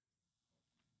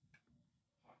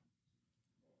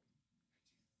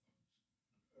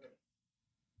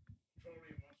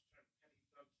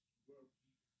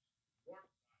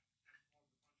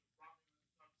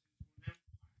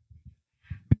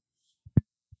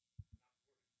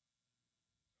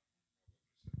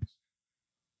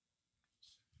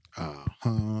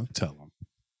 Tell them.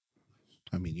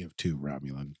 I mean, you have two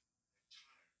Romulan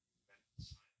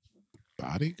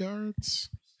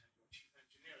Bodyguards? Your chief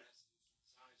engineer has to use some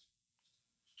size.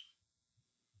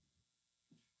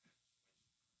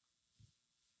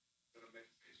 There are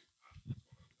metaphasic conflicts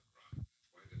all over the ground.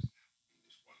 That's why there's have to be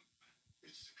this one plan.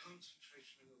 It's the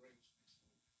concentration in the rings.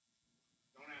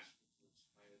 Don't ask me to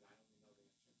explain it. I only know that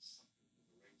it's something with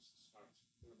the rings that starts a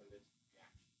pyramid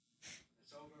reaction. When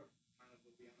it's over, the planet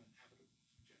will be uninhabitable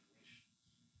for generations.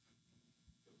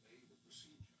 Delay the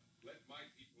procedure. Let my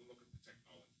people look at the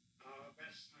technology. Our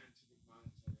best scientific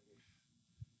minds already have.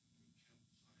 We can't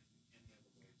find any other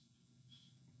way to do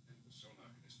this. And the sonar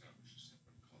can establish a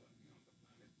separate colony on the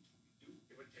planet until we do.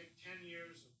 It would take 10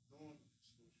 years of normal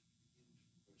exposure to begin to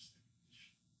reverse that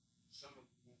condition. Some of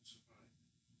them won't survive.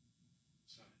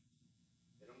 Besides,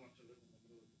 they don't want to live in the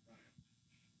middle of the briar patch.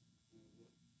 Who would?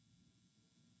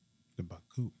 The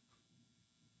Baku.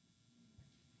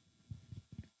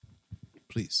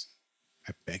 Please,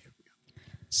 I beg of you,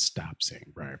 stop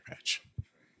saying Briar Patch.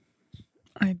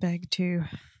 I beg to.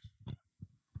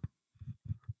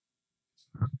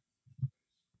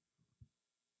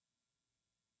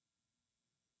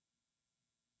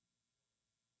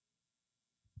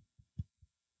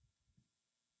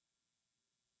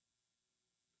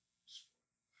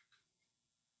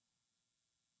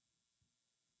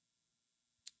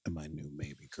 And my new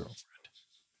maybe girlfriend.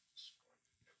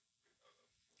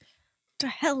 To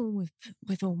hell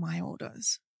with all my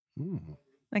orders.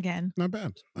 Again. Not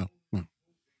bad. Oh, well.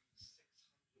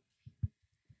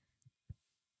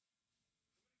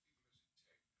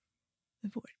 The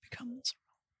void becomes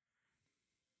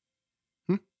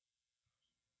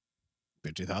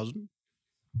 50,000?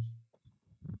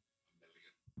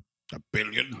 A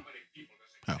billion? How many people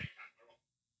does it Oh. take, Admiral?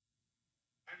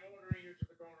 I'm ordering you to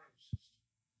the Goran system.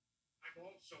 I'm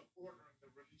also ordering the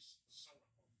release of the solar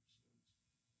bombs.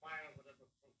 File whatever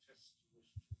protests you wish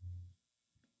to.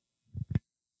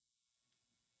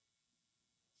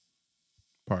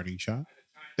 Party shot? By the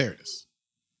time There it is.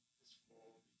 this will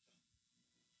all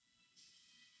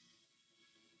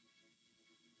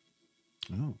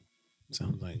be done. Oh,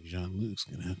 sounds like Jean-Luc's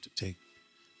gonna have to take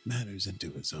matters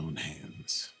into his own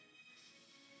hands.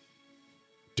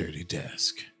 Dirty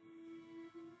desk.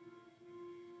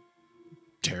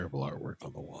 Terrible artwork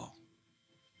on the wall.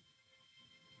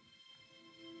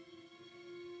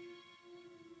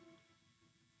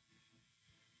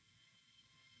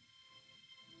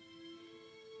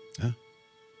 Huh?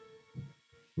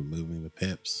 Removing the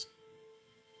pips.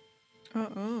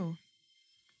 oh.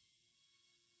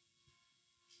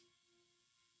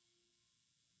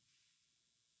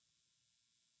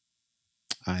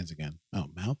 Eyes again. Oh,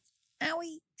 mouth?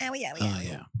 Owie, owie, owie, Oh, owie.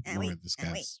 yeah. Owie, More of this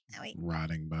guy's owie.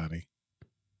 rotting body.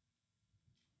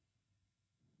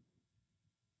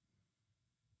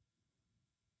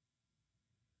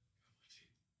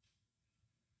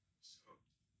 So,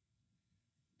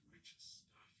 righteous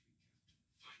Starfleet captain,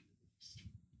 finally reached. Do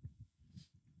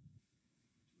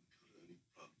you encounter any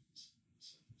problems on the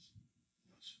surface?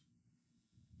 No, sir.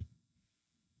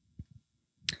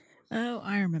 Oh,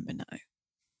 I remember now.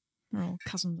 We're all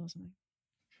cousins or something.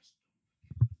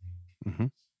 Mm-hmm.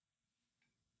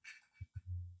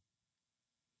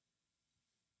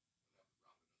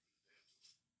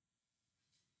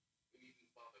 We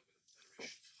needn't bother with a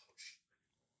Federation fellowship anymore.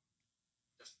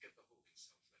 Just get the holding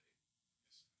cells ready.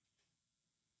 Yes, sir.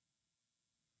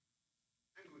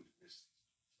 I'm going to miss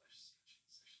these flesh snatching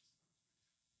sessions.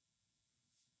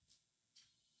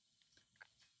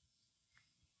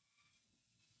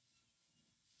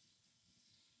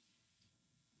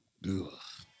 Ugh.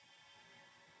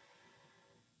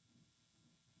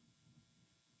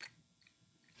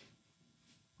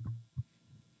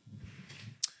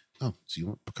 Oh, so you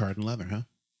want Picard and leather, huh?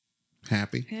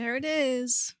 Happy? Here it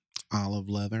is. Olive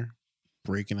leather.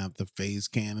 Breaking out the phase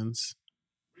cannons.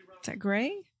 Is that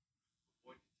grey?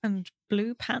 And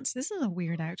blue pants. This is a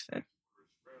weird outfit.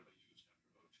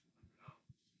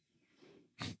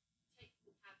 Take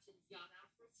the captain's yacht out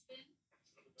for a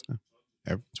spin.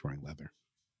 Everyone's wearing leather.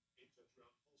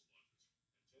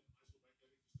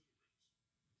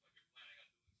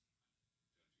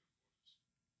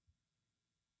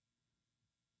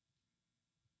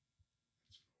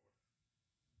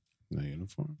 No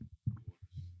uniform.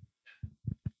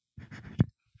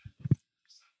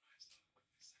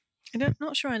 I'm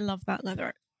not sure I love that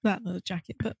leather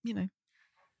jacket, but you know.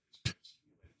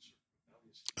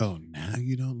 Oh, now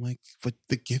you don't like what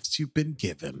the gifts you've been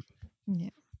given. Yeah.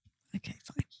 Okay,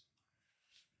 fine.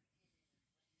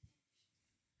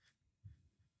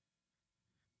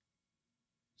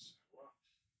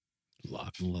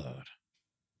 Lock and load.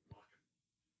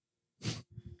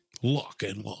 Lock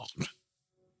and load.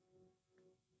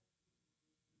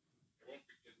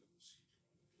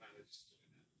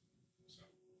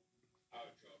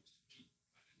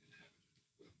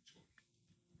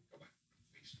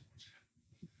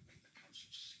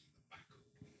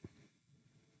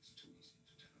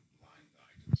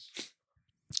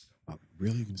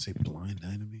 really going to say blind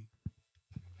enemy?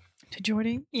 To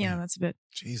Jordy? Yeah, that's a bit.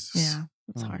 Jesus. Yeah,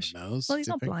 that's Oh, harsh. nose Well, he's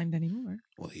not dipping. blind anymore.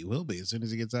 Well, he will be as soon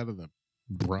as he gets out of the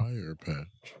briar patch.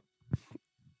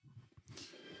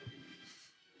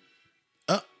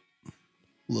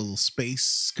 Little space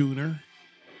schooner.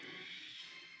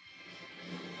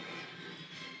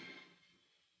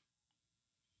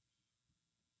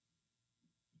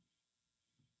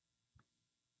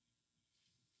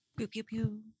 Pew pew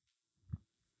pew.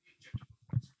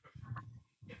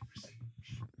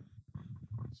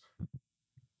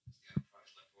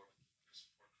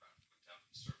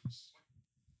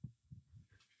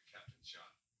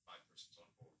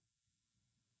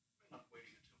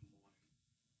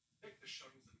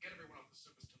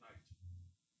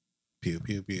 Pew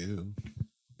pew pew.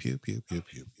 Pew pew pew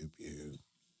pew pew pew.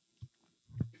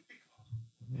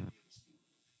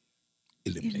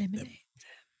 Eliminate them.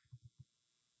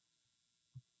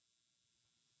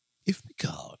 If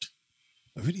Picard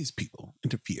or any of his people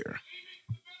interfere,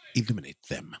 eliminate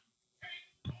them.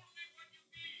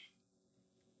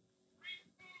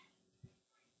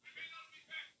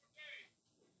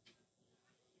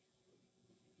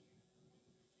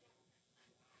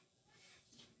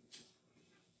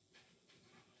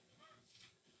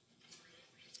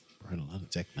 Brought a lot of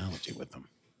technology with them.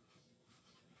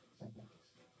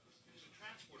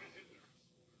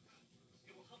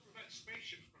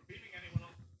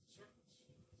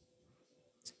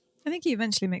 I think he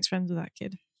eventually makes friends with that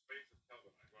kid.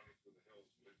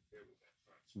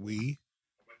 We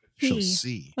shall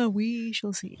see. Oh, we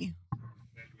shall see.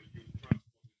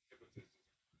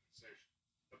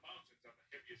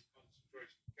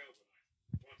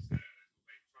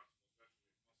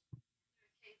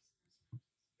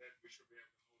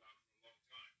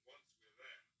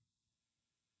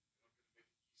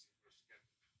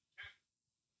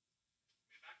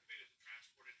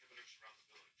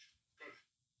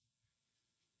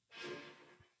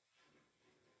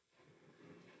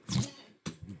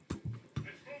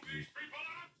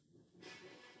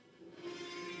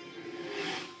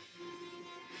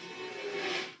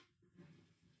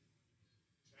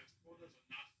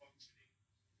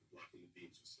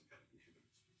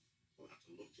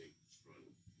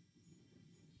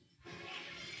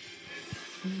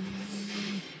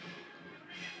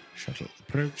 Shuttle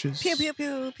approaches. Pew pew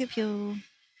pew pew pew.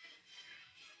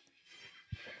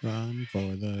 Run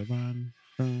for the run.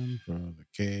 Run for the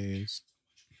case.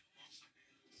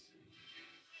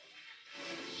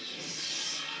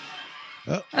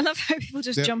 Oh, I love how people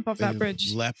just jump off that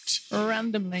bridge Leapt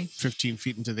randomly. 15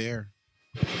 feet into the air.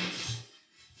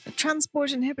 The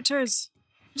transport inhibitors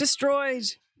destroyed.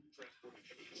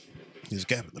 There's a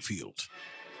gap in the field.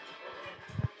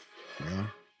 Really?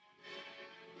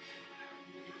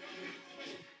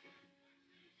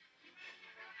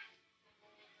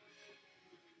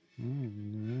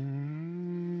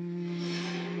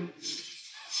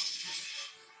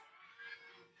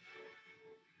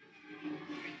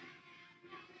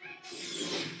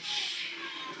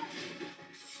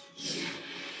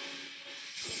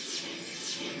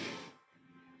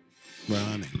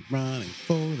 Running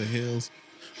for the hills.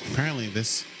 Apparently,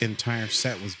 this entire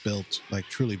set was built, like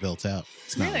truly built out.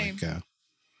 It's not Really? like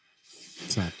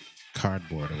it's not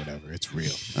cardboard or whatever. It's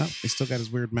real. Oh, he still got his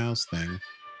weird mouse thing.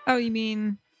 Oh, you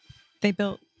mean they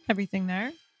built everything there?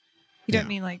 You don't Yeah.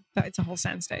 mean like that it's a whole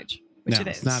soundstage, which No, it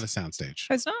is. it's not a soundstage.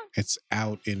 Oh, it's not? It's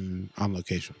out on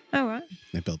location. Oh, right.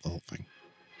 They built the whole thing.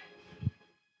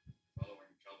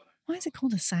 Why is it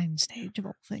called a soundstage of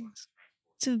all things?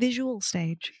 It's a visual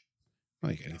stage.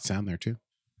 Well, you got any sound there too.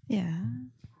 Yeah.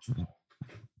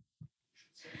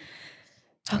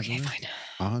 Okay, fine.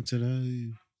 On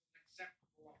today.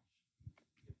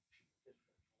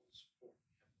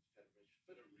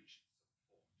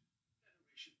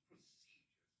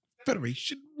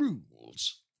 Federation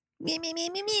rules. Me. The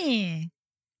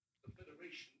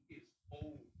Federation is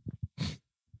old. The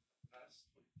past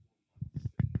 24 months,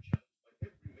 they've been challenged by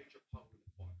every major power in the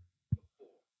Quadrant. The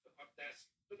Four, the Cardassian,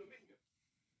 the Dominion.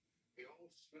 They all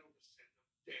smell the scent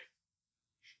of death.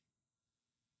 It's for you to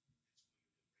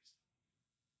embrace them.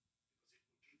 Because it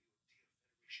will give you a dear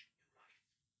Federation in life.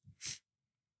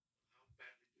 How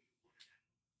badly do you want it,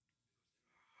 Admiral?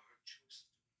 Because there are hard choices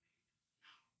to be made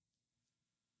now.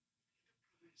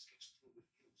 Enterprise gets through with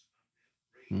news about their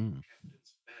brave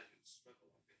captain's valiant struggle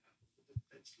on behalf of the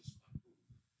defenseless Baku.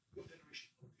 Your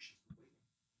Federation politicians will win.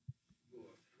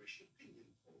 Your Federation opinion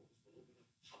polls will open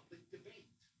up public debate.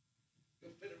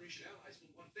 Your Federation allies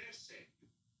will want their say.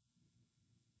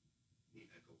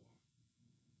 Need that go on?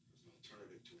 There's an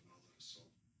alternative to an all-out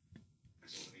assault.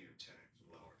 Isolating your tags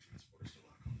will allow our transporters to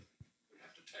lock onto them. We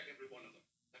have to tag every one of them.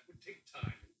 That would Take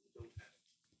time. Don't panic.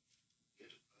 The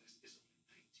Enterprise is only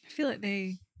 19. I feel like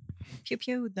they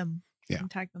pew-pewed them and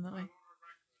tagged them that way.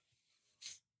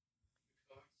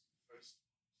 Because first,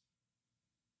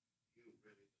 you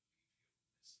really believe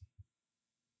you'll listen.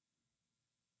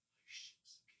 My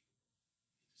ship's capable of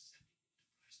intercepting the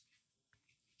Enterprise before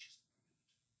it reaches the planet.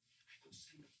 I could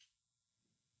send them to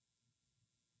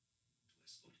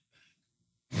escort it back.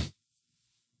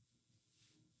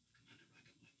 Commander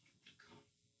Racker might want him to come.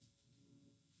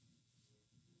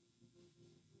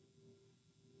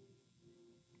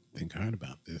 Think hard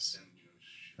about this.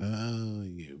 Oh,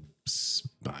 you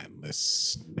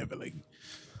spineless sniveling.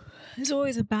 There's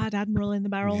always a bad admiral in the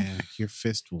barrel. Yeah, your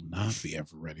fist will not be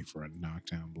ever ready for a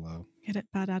knockdown blow. Get it,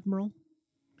 bad admiral?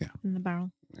 Yeah. In the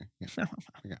barrel.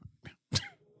 Yeah.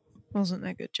 Wasn't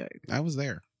a good joke. I was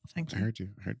there. Thank you. I heard you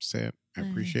say it. I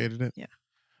appreciated it. Yeah.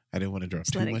 I didn't want to draw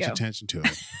Just too let it much go. attention to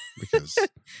it because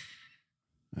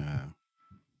I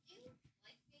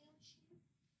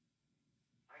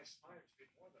aspire to be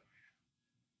more than I am.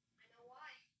 I know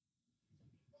why. Some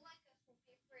people like us won't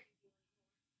be afraid of you anymore.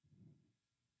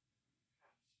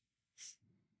 Perhaps.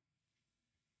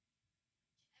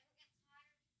 Did you ever get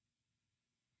tired?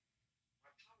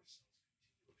 My power cells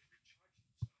continually recharge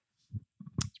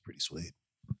themselves. it's pretty sweet.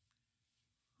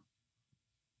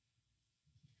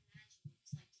 Imagine what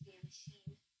it's like to be a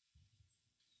machine.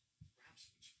 Perhaps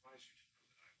it would surprise you to know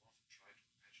that I've often tried to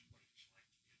imagine what it was like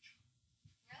to be a child.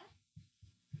 Really?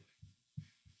 Really.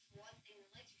 For one thing, the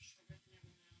legs are shorter than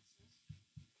everyone else's.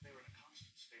 But they were in a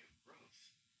constant state of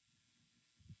growth.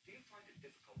 Do you find it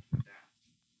difficult to adapt?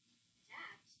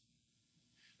 Adapt?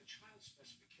 The child's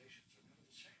specifications are never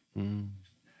the same Mm.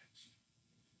 to the next.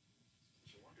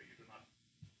 It's a wonder you do not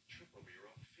trip over your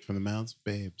own feet. From the mouths of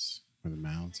babes or the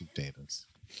mouths of datas.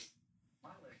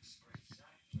 My legs are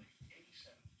exactly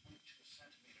 87.2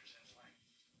 centimeters in length.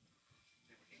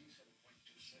 They were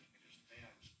 87.2 centimeters the day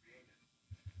I was created.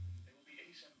 They will be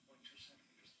 87.2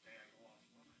 centimeters the day I go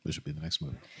offline. This should be the next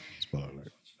movie. Spoiler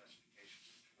alert.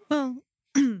 Well,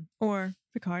 or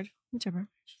Picard, whichever.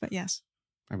 But yes.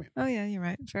 I mean, Oh yeah, you're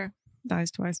right. Fair. Dies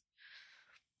twice.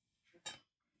 But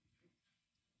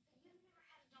you've never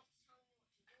had adults telling you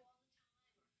what to do all the time,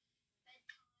 or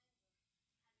bedtime, or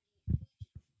having to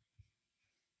eat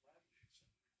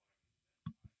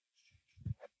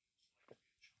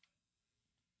food you don't like.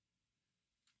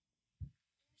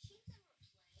 Do machines ever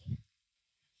play?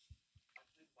 I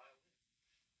play violin,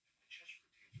 and my chess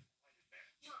routines are quite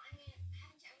advanced. No, I mean,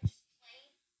 haven't you ever just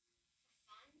played for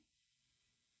fun?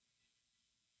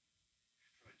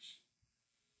 Frakes,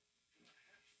 do not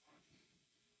have fun.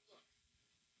 Look,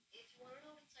 if you want to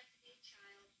know what it's like to be a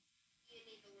child, you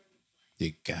need to learn to play.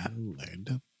 you gotta learn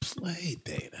to play,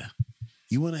 Data.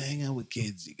 You want to hang out with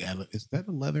kids, you gotta. Is that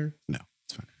a leather? No,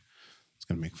 it's fine. It's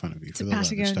gonna make fun of you It's for a the leather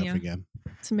stuff Patagonia. again.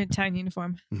 It's a Midtown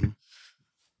uniform. So,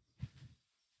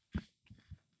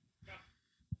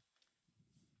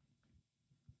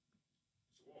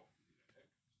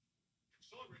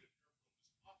 accelerated airflow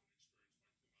is often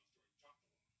experienced by females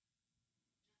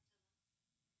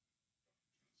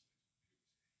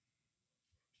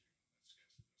during Watchalong.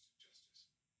 That's justice.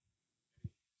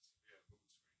 Any severe mood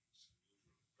swings,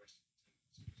 unusual aggressive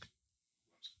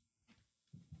tendencies.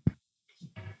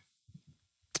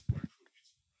 My crew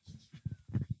needs some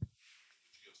processing.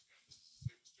 Geoscan, this is the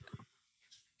same stereo.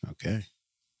 Okay.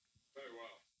 Very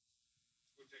well.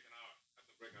 We'll take an hour. Have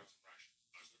to break out some rations.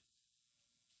 Nice, sir.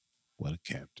 What a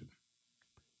captain.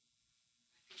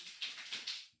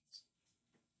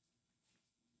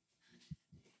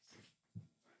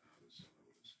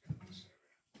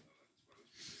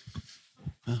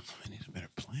 Well, I need a better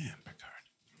plan, Picard.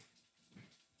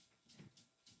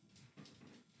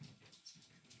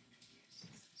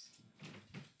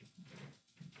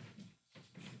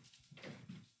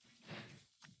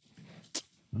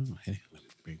 Oh, hey,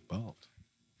 being bald.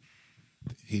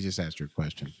 He just asked your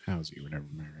question. How is it you were never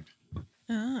married?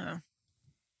 Oh.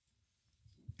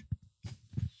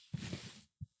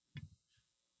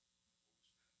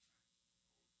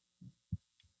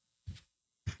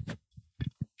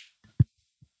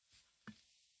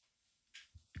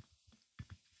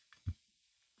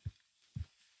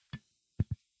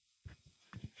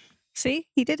 See,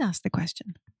 he did ask the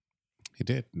question. He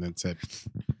did, and then said,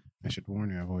 I should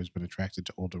warn you, I've always been attracted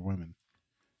to older women.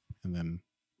 And then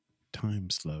time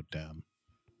slowed down.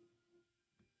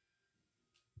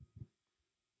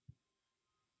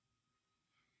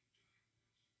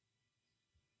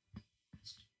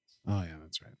 Oh, yeah,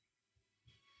 that's right.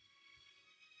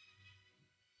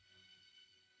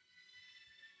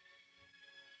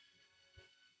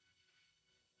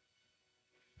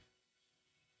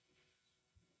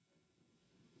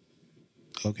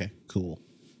 Okay, cool.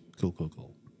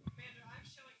 Cool.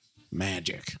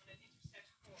 Magic. How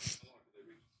long do they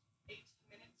reach us? 8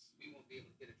 minutes. We won't be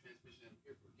able to get a transmission out of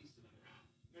here for at least another hour.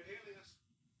 They're hailing us.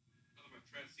 Tell them our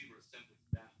transceiver assembly's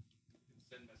down. We can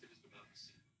send messages without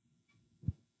receipt.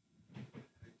 I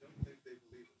don't think they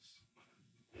believe us.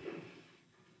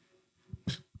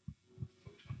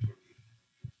 Photon torpedo.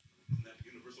 Isn't that a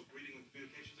universal greeting when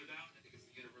communications are down? I think it's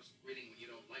the universal greeting when you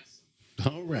don't like something.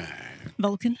 All right.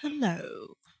 Vulcan,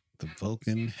 hello. The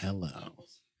Vulcan hello.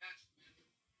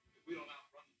 If we don't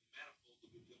outrun the manifold, it'll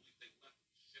be the only thing left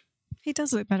of the ship. He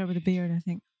does look better with a beard, I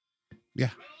think. Yeah.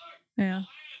 Red alert! Yeah.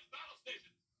 Alliance battle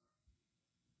station!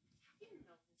 How do you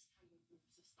know this? How you move the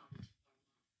sun or not?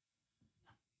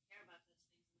 Not care about those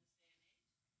things in this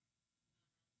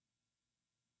day and age.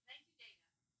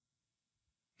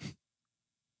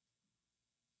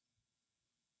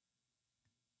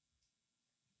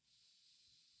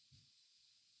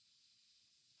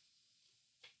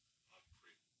 Thank you, Data.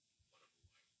 Upgrade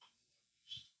whatever life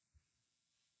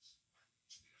it's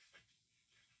affecting me again.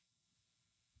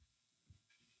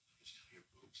 Notice how your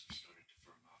boobs are starting to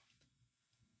firm up.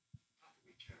 How do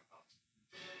we care about?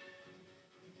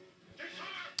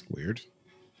 Weird.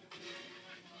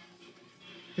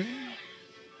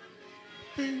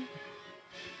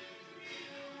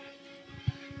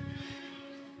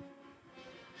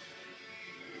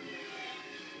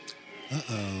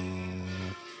 Uh-oh.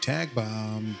 Tag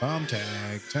bomb. Bomb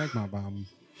tag. Tag my bomb.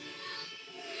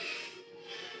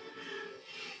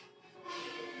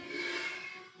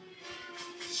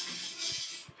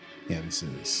 Yeah, this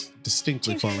is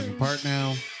distinctly falling apart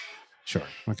now. Sure.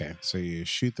 Okay. So you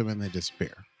shoot them and they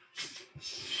disappear.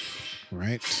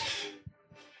 Right?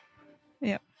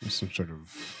 Yep. There's some sort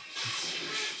of.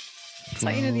 It's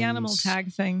like, the animal drones.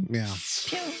 tag thing. Yeah.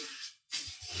 Pew.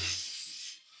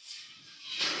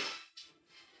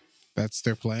 That's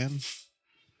their plan?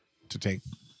 To take.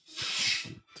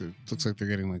 It looks like they're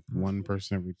getting like one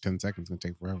person every 10 seconds. It's going to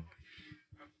take forever.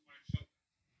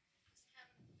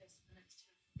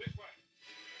 This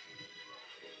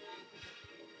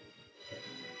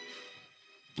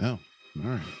way. Oh,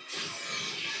 all right.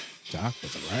 Doc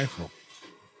with a rifle.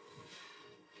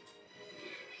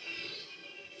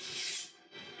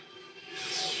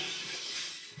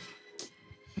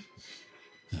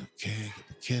 Okay, get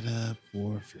the kid up.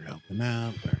 Worf, you're helping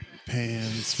out. Wearing your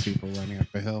pants. People running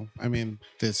up a hill. I mean,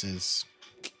 this is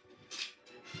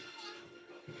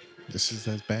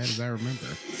as bad as I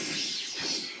remember.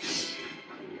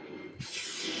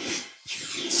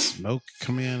 Smoke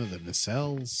coming out of the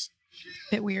nacelles.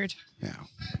 Bit weird. Yeah.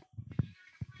 What's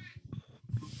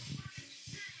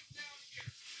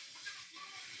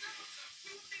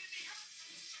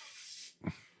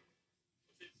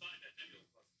inside that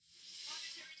nebula cluster?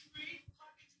 Planetary debris,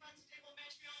 pockets of unstable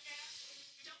material gas.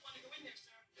 We don't want to go in there,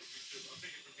 sir. I'll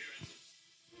take it from here.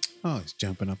 Ensign. Oh, he's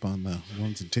jumping up on the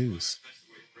ones and twos. That's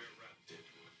the way Rare Rat did.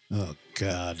 Oh,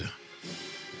 God.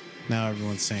 Now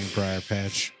everyone's saying Briar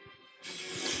Patch.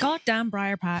 Goddamn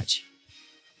Briar Patch.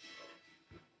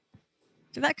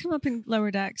 Did that come up in Lower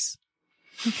Decks?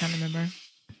 I can't remember. I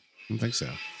don't think so.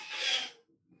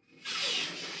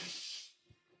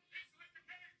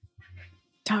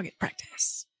 Target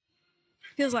practice.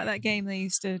 Feels like that game they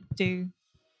used to do.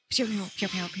 Pew, pew, pew,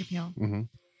 pew, pew, pew. Mm-hmm.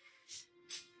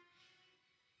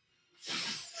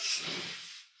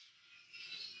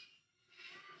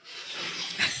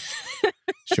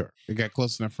 Sure. It got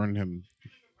close enough for him.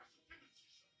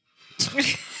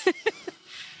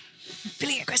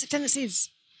 Feeling aggressive tendencies.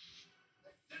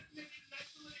 Detonate an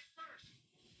isolate first.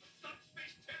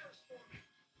 Subspace terrorist forming.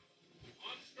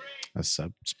 On screen. A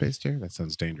subspace terror? That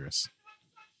sounds dangerous.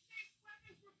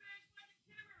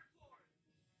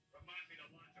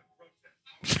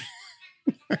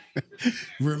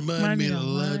 Remind me to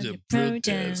launch a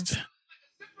protest.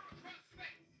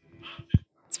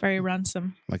 It's very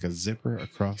ransom. Like a zipper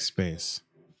across space.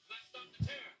 Let's stop the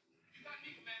tear. You got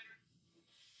me, Commander.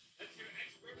 That's your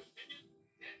expert opinion.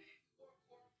 Detonate the core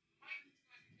core, might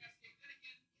neutralize the cascade, then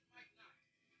again, it might not.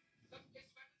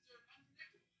 Subspace weapons are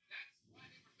unpredictable. That's why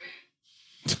they were banned.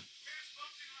 Bear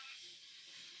smoking on us.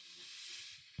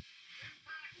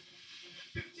 Impact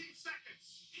in 15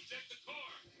 seconds. Eject the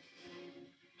core.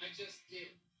 I just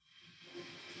did.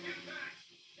 Impact.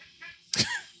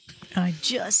 I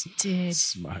just did.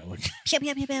 Smiling. Pew,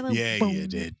 pew, pew, pew, Yeah, boom. you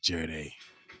did, Journey.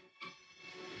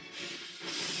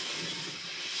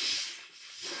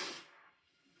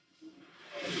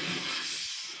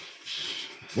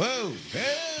 Whoa!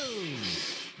 Whoa!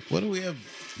 What do we have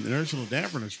inertial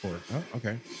damperness for? Oh,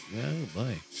 okay. Oh,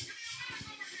 boy.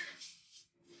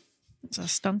 It's a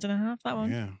stunt and a half, that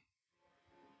one. Yeah.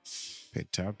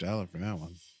 Paid top dollar for that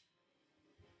one.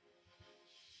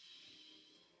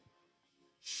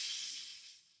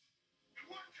 It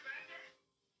worked, Commander.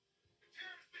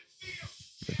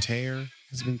 The tear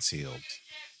has been sealed. The tear has been sealed.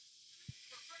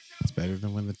 It's better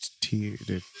than when the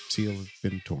seal has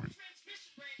been torn.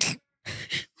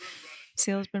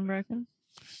 Seal's been broken.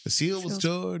 The seal was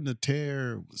torn, the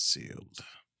tear was sealed.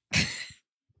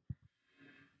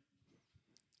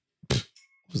 What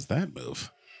was that move?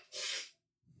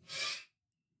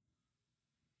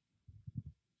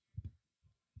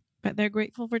 But they're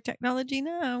grateful for technology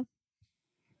now.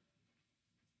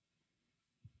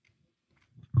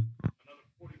 Another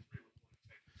 43 reported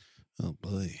taken. Oh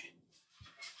boy.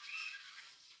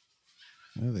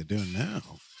 What are they doing now?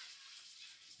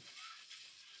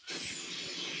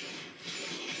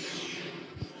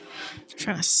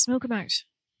 Trying to smoke them out.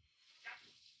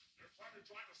 They're trying to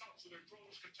drive us out so their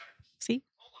drones can tag us. See?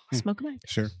 Smoke them out.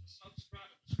 Sure. The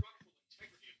substratum, the structural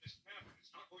integrity of this cavern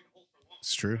is not going to hold for long.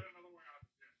 It's true. Get another way out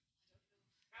of here.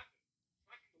 Captain,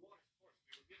 tracking the water's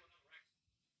course may reveal another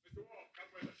exit. Mr. Wall, come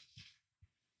with us.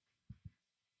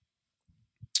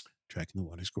 Tracking the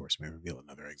water's course may reveal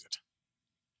another exit.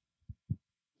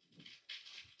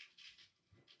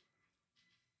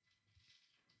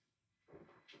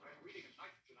 I'm reading a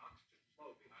nitrogen-oxygen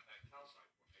flow behind that calcite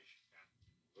formation, Captain.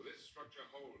 Will this structure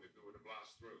hold if we were to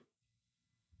blast through?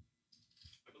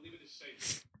 I believe it is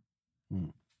safe.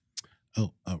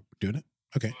 Oh, doing it?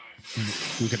 Okay.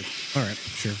 We could. All right,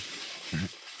 sure. All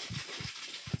right.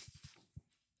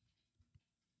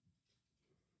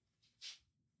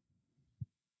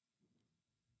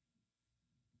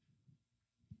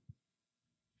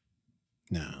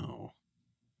 Now,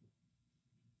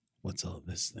 what's all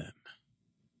this then?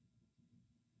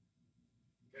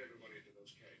 Get everybody into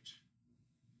those caves.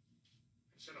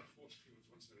 And set up force fields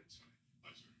once they're inside.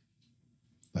 Aye, sir.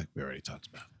 Like we already talked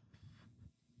about.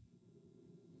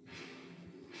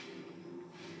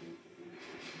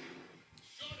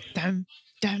 Dum,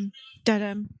 dum,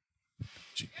 da-dum.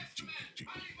 Gee, gee, gee.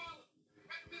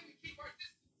 Recommend we keep our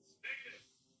distance. Negative.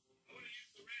 I want to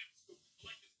use the ram scoop to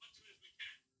collect as much of it as we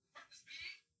can. Purpose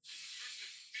being?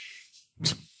 Purpose being,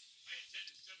 I intend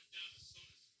to shove it down the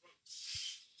soda's throat.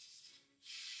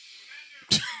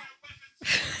 Commander, my weapons.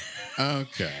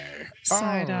 Okay.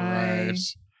 Side eye.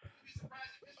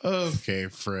 Okay,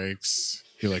 Frakes.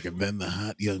 You're like, and then the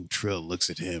hot young Trill looks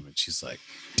at him and she's like,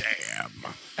 damn.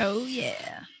 Oh,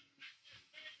 yeah.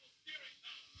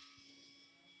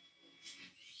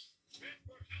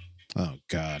 Oh,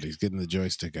 God. He's getting the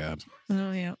joystick out.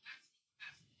 Oh, yeah. We're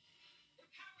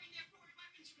powering their forward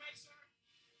weapons, right, sir?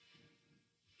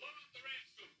 Load up the ram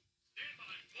scoop. Stand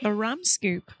by. A ram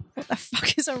scoop. What the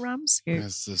fuck is a ram scoop?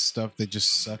 That's the stuff they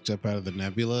just sucked up out of the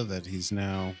nebula that he's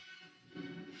now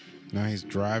he's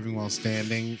driving while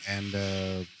standing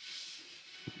and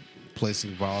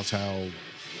placing volatile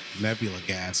nebula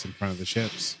gas in front of the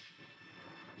ships,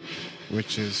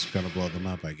 which is going to blow them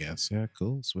up, I guess. Yeah,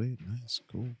 cool, sweet, nice,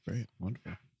 cool, great,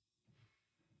 wonderful.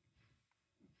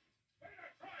 Try,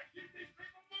 keep these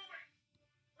people moving.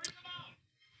 Bring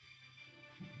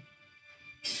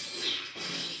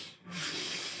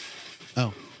them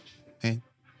out. Oh, hey,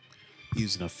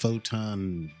 using a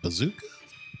photon bazooka?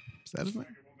 Is that his name? It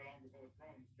won't be long before the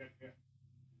drones get here.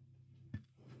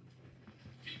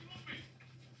 Keep moving.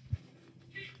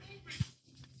 Keep moving.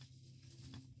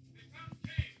 They found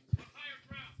caves on higher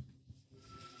ground.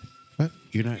 What?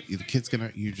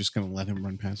 You're just gonna let him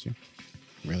run past you?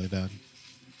 Really, Dad?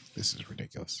 This is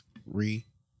ridiculous.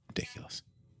 Ridiculous.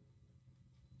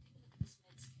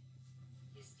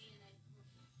 His DNA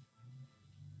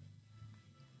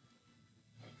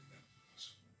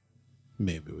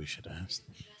Maybe we should ask.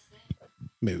 just there.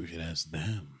 Maybe we should ask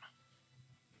them.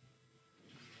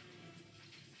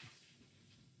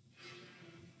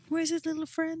 Where's his little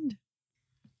friend?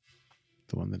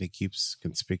 The one that he keeps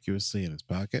conspicuously in his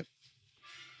pocket?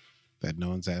 That no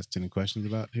one's asked any questions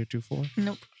about heretofore?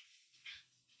 Nope.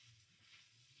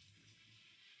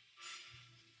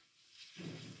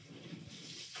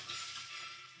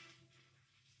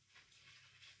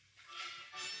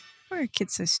 Why are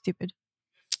kids so stupid?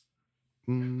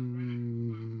 Any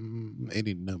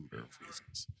number of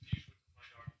reasons.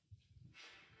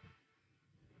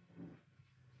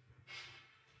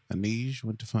 Anij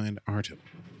went to find Artem.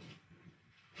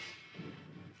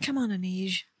 Come on,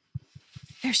 Anij.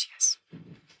 There she is.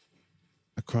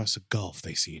 Across a gulf,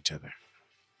 they see each other.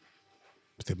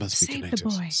 But they must be Save the connected.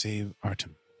 boy. Save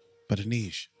Artem. But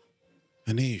Anij,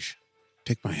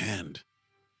 take my hand.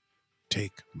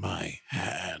 Take my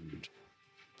hand.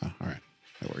 Oh, all right.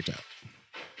 That worked out.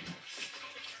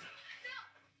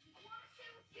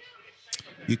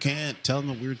 You can't tell them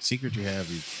the weird secret you have,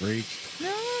 you freak. No.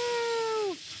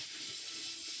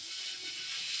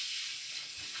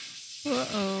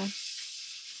 Uh-oh.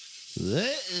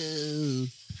 Uh-oh.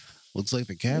 Looks like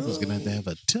the captain's going to have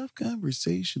a tough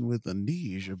conversation with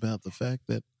Anish about the fact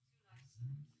that...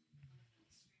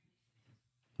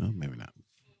 Well, maybe not.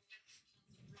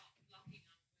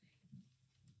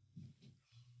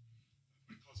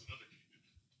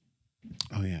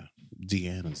 Oh, yeah.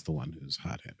 Deanna's the one who's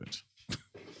hot-headed.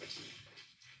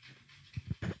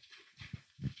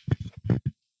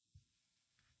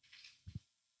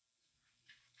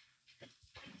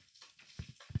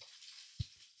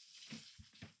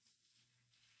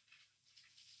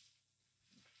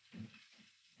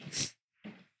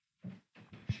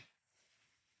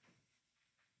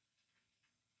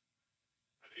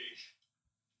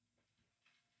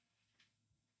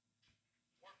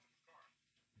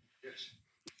 Yes.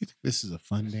 You think this is a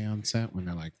fun day on set when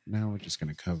they're like, now we're just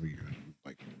going to cover you in,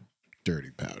 like,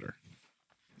 dirty powder?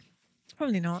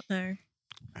 Probably not, no.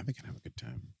 I think I'd have a good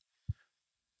time.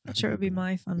 Not sure it would be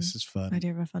my fun This is fun. idea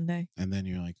of a fun day. And then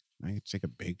you're like, I can take a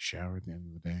big shower at the end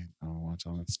of the day. I'll watch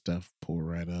all that stuff pour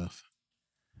right off.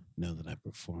 Know that I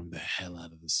performed the hell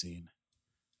out of the scene.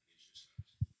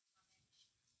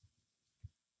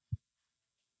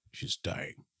 She's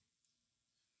dying.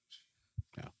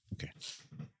 Oh, okay.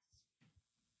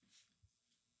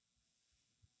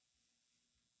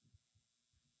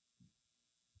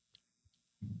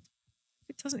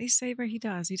 Doesn't he save her? He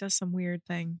does. He does some weird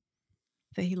thing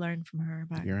that he learned from her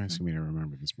about. You're asking me to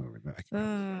remember this movie, but I can't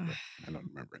remember. I don't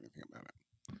remember anything about it.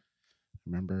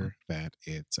 Remember that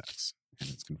it sucks, and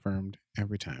it's confirmed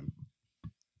every time.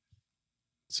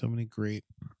 So many great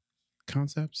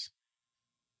concepts,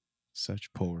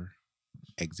 such poor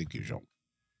execution.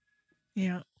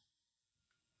 Yeah.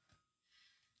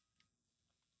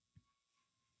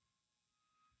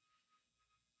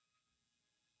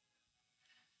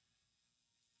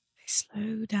 They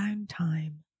slow down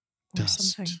time or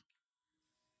Dust. something.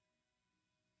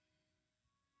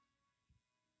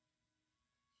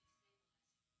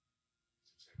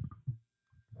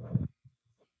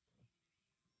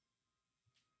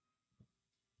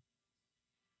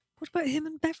 What about him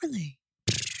and Beverly?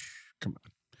 Come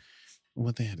on.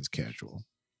 What they had is casual.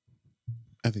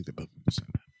 I think they both understand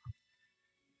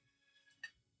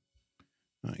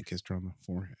that. Oh, he kissed her on the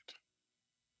forehead.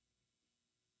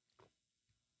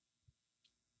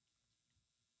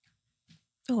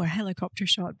 Oh, a helicopter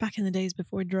shot back in the days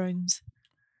before drones.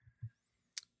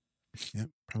 Yep,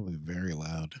 probably very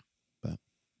loud, but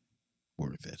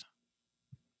worth it.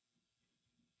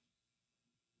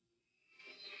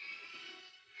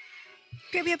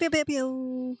 Pew, pew, pew, pew,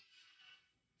 pew.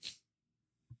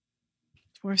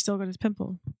 Or still got his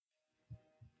pimple.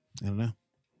 I don't know.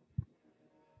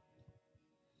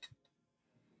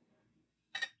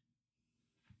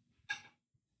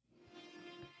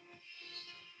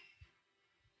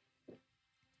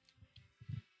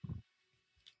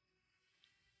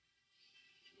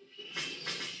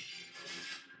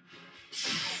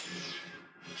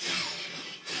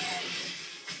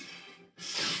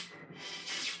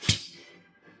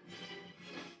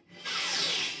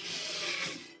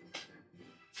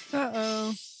 Uh-oh.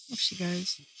 Off she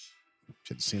goes.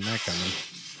 Should have seen that coming.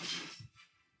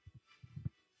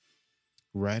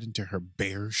 Right into her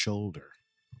bare shoulder.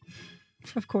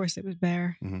 Of course it was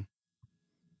Bear. Mm-hmm.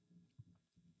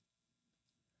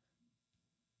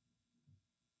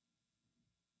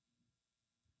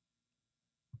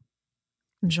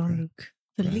 Jean-Luc,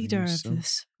 the Proud of leader of yourself,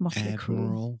 this motley crew.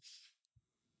 Admiral.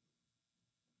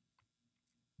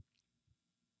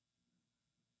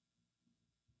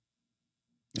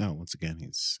 Oh, once again,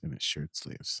 he's in his shirt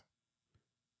sleeves.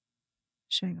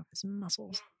 Showing off his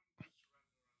muscles.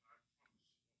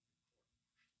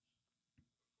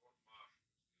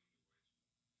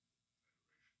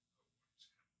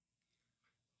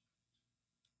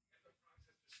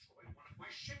 My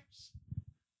ships.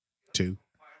 Two.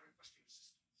 Fire requesting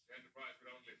assistance. The Enterprise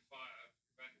would only fire to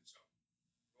prevent itself.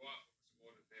 Go out was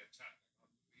ordered their attack.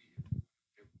 I can't believe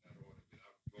given that order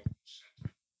without your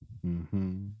consent.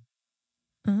 Mm-hmm.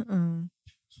 Uh-oh.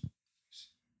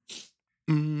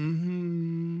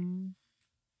 Mm-hmm.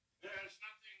 There's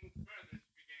nothing further to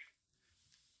be gained.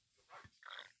 You're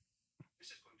right.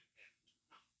 This is going to end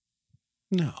now.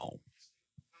 No.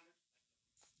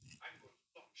 I'm going to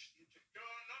launch the Insurrection. You're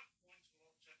not going to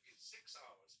launch it in 6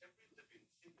 hours. Every living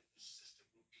thing in this system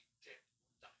will be dead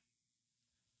or dying.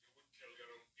 You would kill your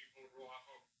own people,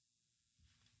 Ruaho.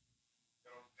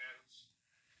 Your own parents,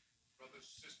 brothers,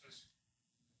 sisters.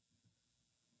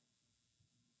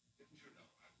 Didn't you know,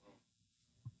 Admiral?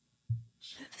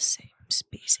 They're the same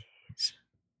Subspecies.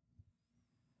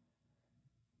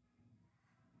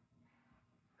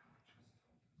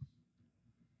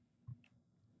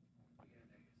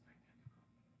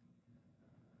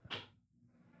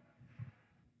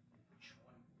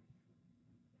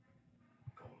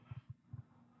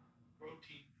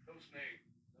 Protein, those names,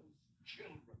 those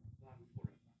children gone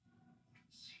forever.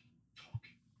 See,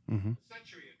 talking. Mm-hmm. A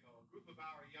century ago, a group of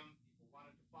our young people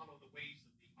wanted to follow the ways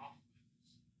of the Offmans.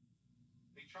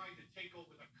 They tried to take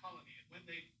over the colony, and when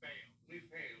they failed,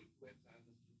 let us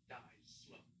die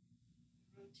slow.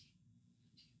 Protein.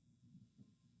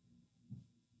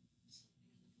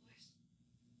 Something in the voice.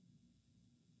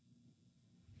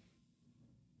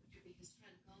 Would you be his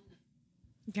friend, Gonna?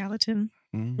 Gallatin.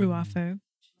 Mm. Ruafo.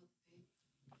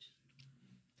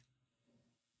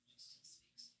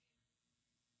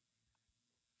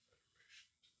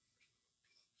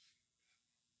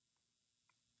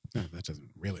 No, that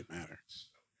doesn't really matter.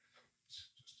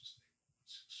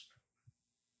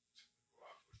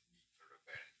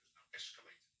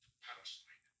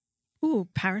 Ooh,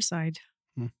 parasite.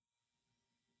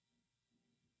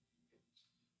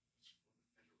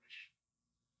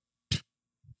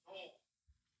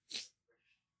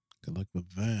 Good luck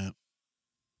with that.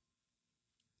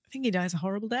 I think he dies a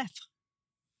horrible death.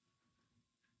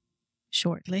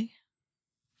 Shortly.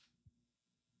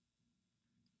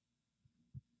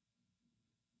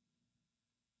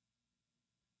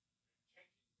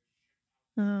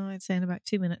 Oh, I'd say in about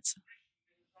 2 minutes.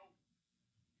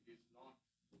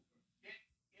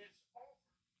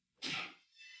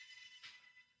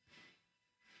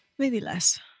 Maybe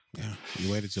less. Yeah,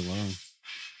 you waited too long.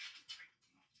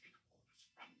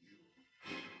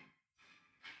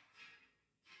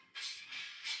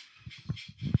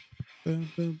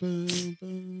 Boom, boom, boom,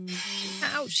 boom.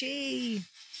 Ouchie!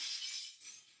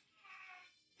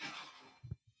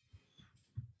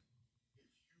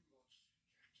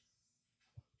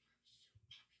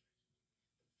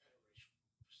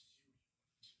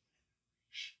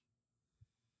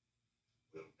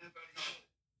 We'll never know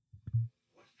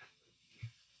what happened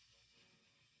here.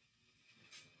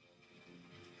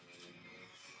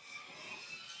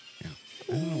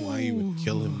 I don't know why you would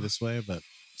kill him this way, but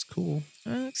it's cool.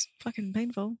 That looks fucking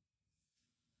painful.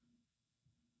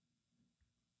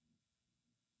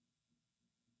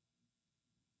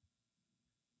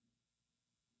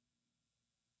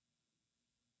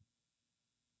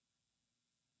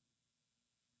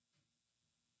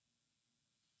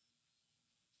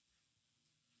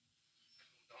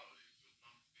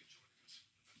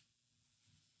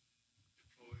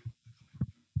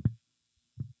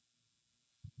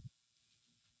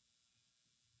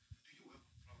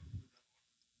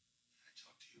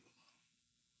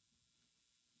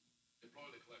 Deploy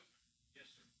the collector. Yes,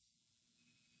 sir.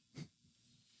 Moving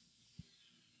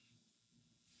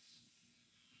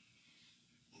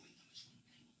them is one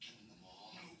thing, killing them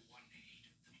all. No one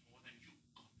hated them more than you.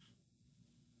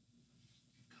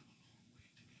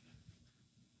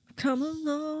 We've come a long way together. Come a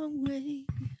long way.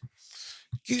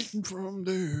 Getting from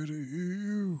there to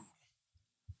you.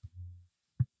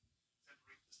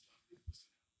 Separate the stuff, leave the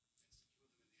cell, and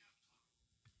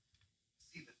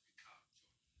secure them in the avatar.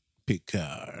 See that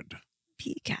Picard, Jordan.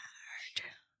 Picard.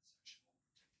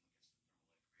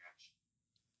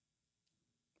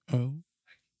 Oh.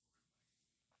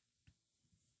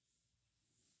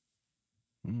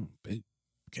 Big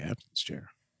captain's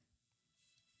chair.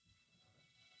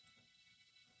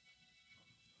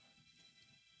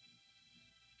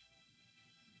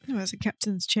 Oh, it's a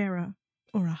captain's chair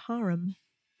or a harem.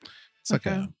 It's like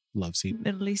a love seat.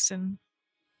 Middle Eastern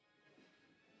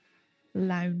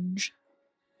lounge.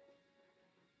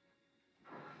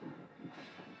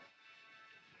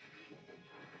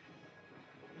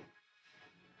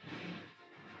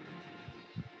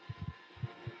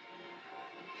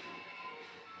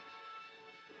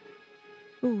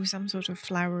 Ooh, some sort of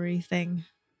flowery thing.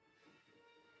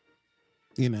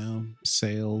 You know,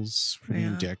 sails for the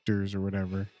injectors or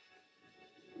whatever.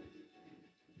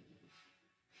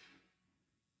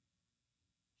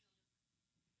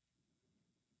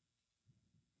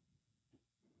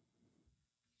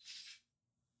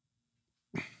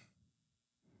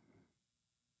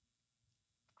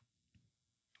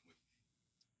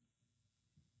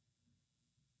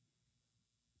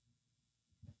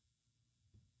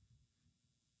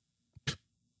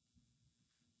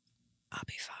 I'll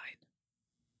be fine.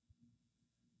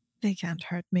 They can't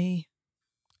hurt me.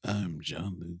 I'm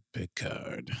Jean-Luc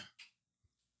Picard,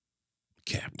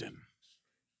 Captain.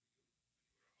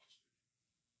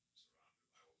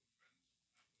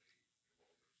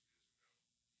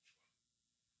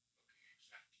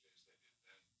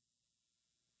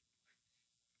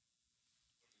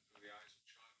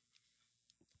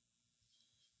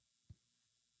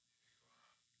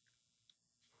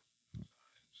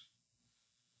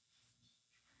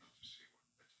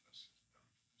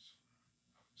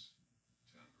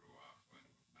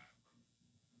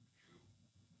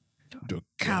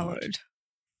 Coward.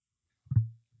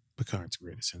 Picard's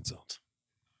greatest insult.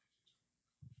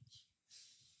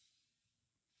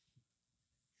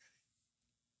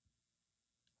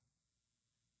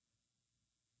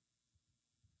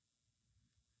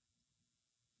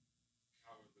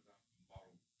 Coward without the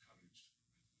moral courage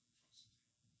to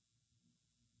prevent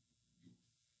an atrocity.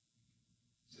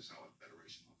 This is how a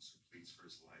Federation officer pleads for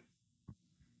his life.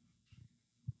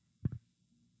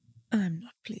 I'm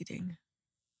not pleading.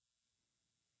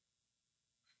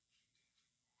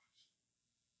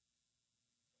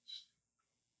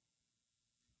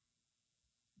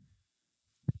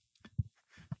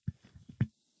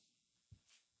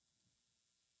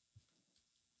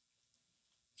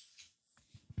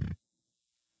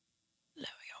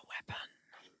 Lower your weapon.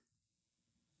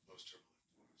 Those turbulent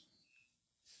waters.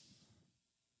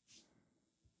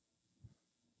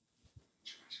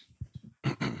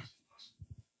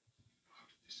 How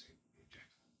to disable the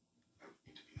objective? I would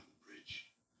need to be on the bridge.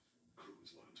 The crew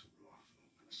is loyal to Roth, and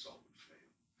an assault would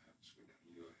fail. Perhaps we can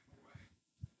lure him away.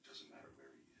 It doesn't matter where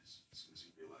he is. As soon as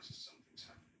he realizes something's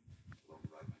happening, he'll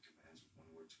override my commands with one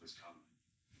word to his comrade.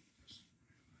 He doesn't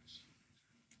realize something's happening.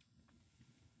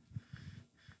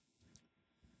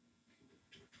 He moved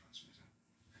to a transmitter,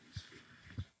 and he's speaking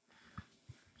things up.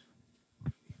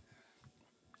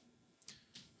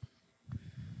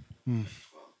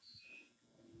 Well,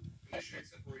 initiate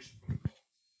separation from the call.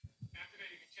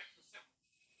 Activating ejector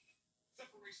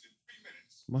separation in 3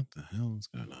 minutes. What the hell is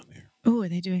going on here? Oh, are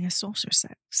they doing a sorta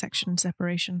section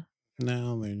separation?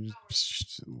 No, they're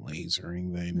just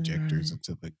lasering the injectors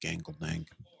into the gangle dank.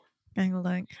 Angle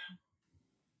dank.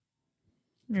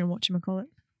 You're gonna whatchamacallit.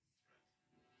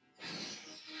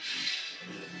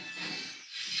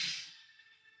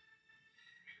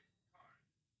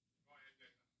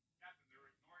 Captain, they're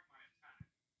ignoring my attack.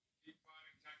 Keep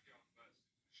firing tachyon bursts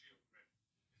into the shield grid.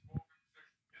 Is Walker in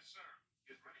position? Yes, sir.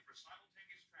 He is ready for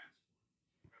simultaneous transport.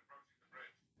 We're approaching the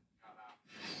bridge. Cut out.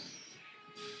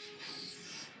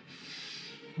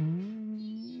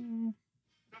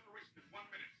 Separation in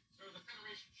 1 minute. Sir, the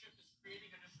Federation ship is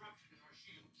creating a disruption in our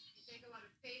shields. To take a lot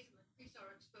of phase will increase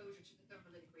our exposure to the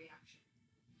thermolytic reaction.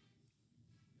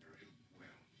 Very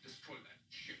well. Destroy that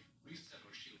ship. Reset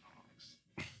our shield harmonics.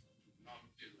 Do not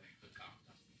delay the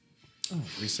countdown. Oh,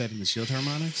 resetting the shield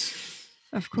harmonics?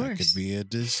 Of That course. could be a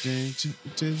distinct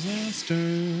disaster. They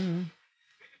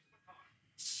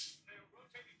are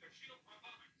rotating their shield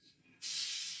harmonics.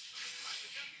 I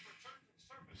suggest you return to the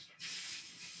surface, sir.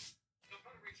 The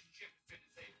Federation ship has been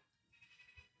disabled.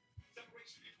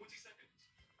 Separation in 20 seconds.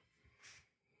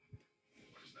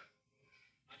 What is that?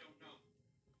 I don't know.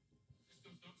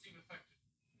 Systems don't seem affected.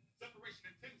 Separation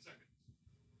in 10 seconds.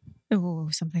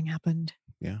 Oh, something happened.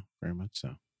 Yeah, very much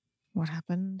so. What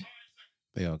happened?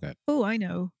 They all got. Oh, I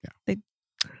know. Yeah. They.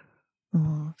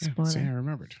 Oh, Yeah, spoiler. see, I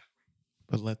remembered.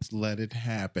 But let's let it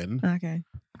happen. Okay.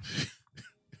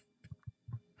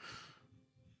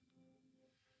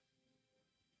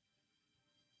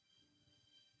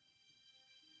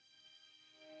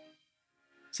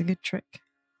 It's a good trick.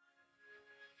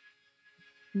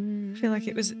 I feel like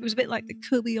it was a bit like the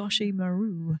Kobayashi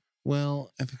Maru.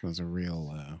 Well, I think it was a real.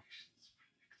 I'm not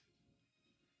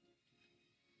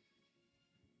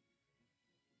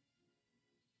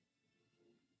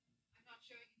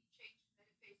showing any change in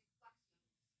metaphasic flux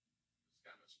levels.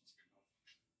 Scanners must be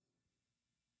malfunctioning.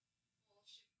 All ship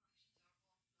functions are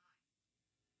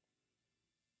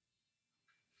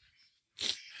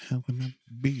offline. How can that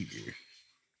be?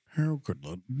 How could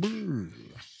that be?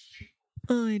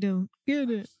 I don't get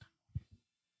it.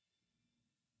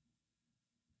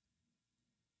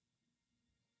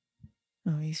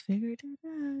 Oh, he's figured it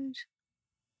out.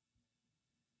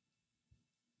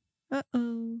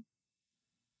 Uh-oh.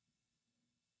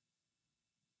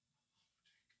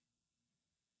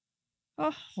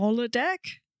 A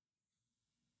holodeck?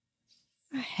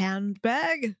 A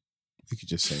handbag? You could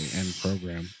just say end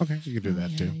program. Okay, you could do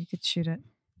that yeah, too. You could shoot it.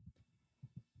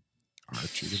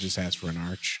 Arch. You could just ask for an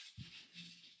arch.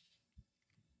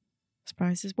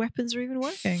 Surprised his weapons are even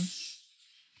working.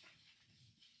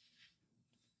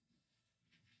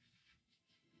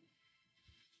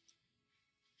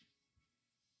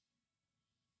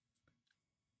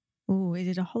 Oh, is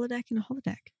it a holodeck in a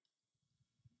holodeck?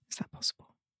 Is that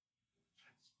possible?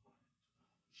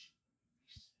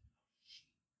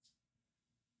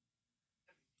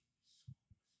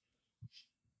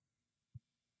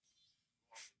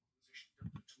 Position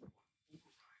Delta 2-1.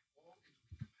 Override all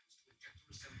incoming commands to ejector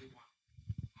assembly 1.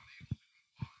 Unable to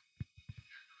comply.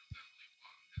 Ejector assembly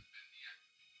 1 has been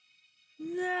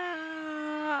deactivated.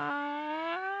 No.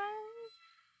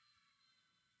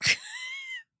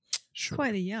 Sure.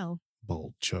 Quite a yell.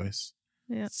 Bold choice.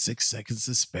 Yeah. 6 seconds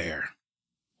to spare.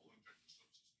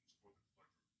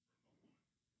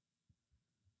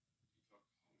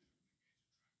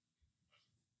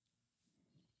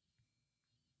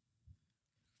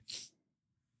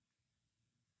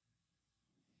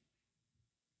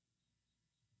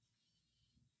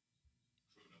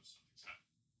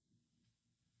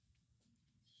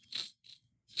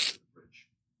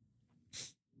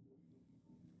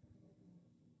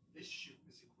 This ship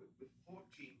is equipped with 14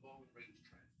 long-range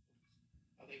transporters.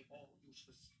 Are they all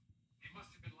useless? They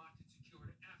must have been locked and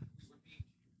secured after we were beamed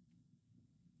here.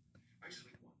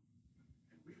 Isolate one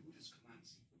and reroute its command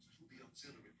sequence to the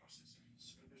auxiliary processor.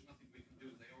 Sir, there's nothing we can do.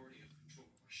 They already have control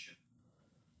of our ship.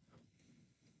 I don't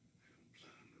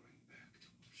plan on going back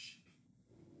to our ship.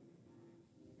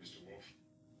 Mr. Wolf,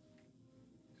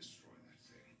 destroy that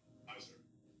thing. Aye, sir.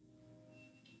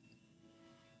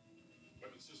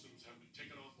 Weapon systems have been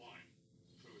taken offline.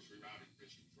 Crew is rerouting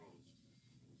bridge controls.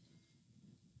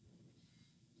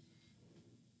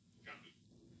 Captain,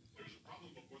 there's a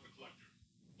problem aboard the collector.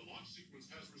 The launch sequence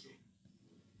has resumed.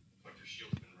 Collector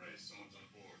shield's been raised. Someone's on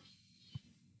board.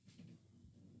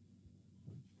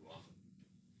 Too often.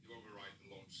 You override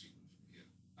the launch sequence from here.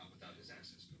 Not without his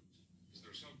access codes. Is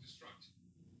there self-destruct?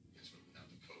 Yes, but without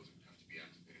the codes, it would have to be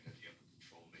activated at the upper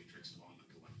control matrix on the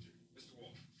collector. Mr.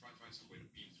 Wolf, try to find some way to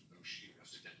beam through those You have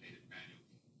shields. to detonate it manually.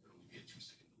 There'll only be a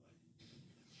 2-second delay.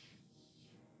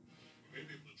 We may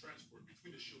be able to transport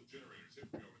between the shield generators if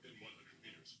we are within 100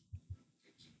 meters.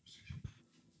 Take us into position.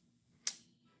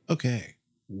 Okay,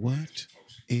 what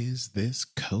is this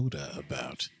coda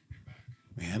about?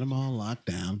 We had them all locked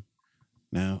down.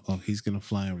 Now, oh, he's going to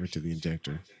fly over to the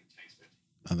injector.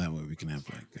 Oh, that way we can have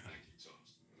like...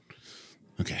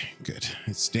 Okay, good.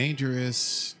 It's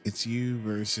dangerous. It's you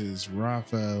versus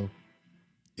Raffo.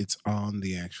 It's on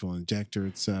the actual injector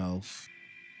itself.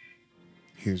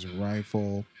 Here's a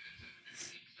rifle.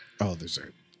 Oh, there's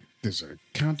a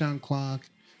countdown clock.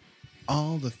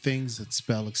 All the things that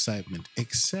spell excitement,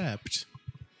 except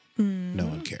no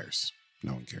one cares.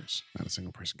 No one cares. Not a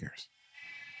single person cares.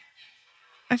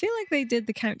 I feel like they did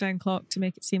the countdown clock to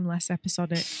make it seem less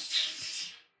episodic.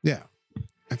 Yeah.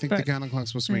 I think the But- countdown clock's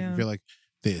supposed to make you yeah. feel like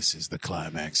this is the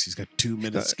climax. He's got 2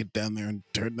 minutes to get down there and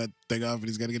turn that thing off, and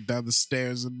he's got to get down the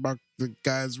stairs, and Mark, the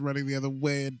guy's running the other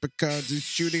way, and Picard's is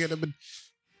shooting at him. And...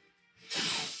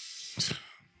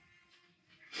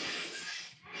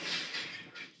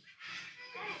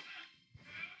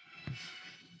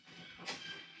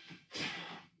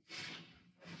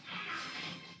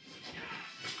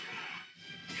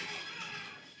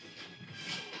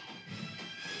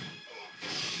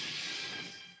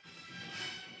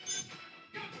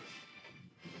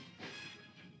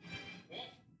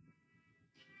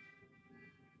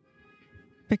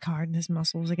 Picard and his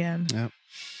muscles again. Yep.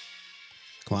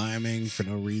 Climbing for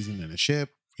no reason in a ship.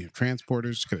 You have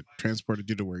transporters. Could have transported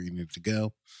you to where you needed to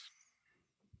go.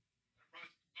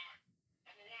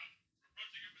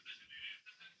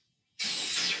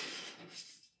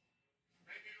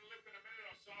 Maybe it'll lift in a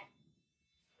minute or so.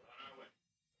 We're on our way.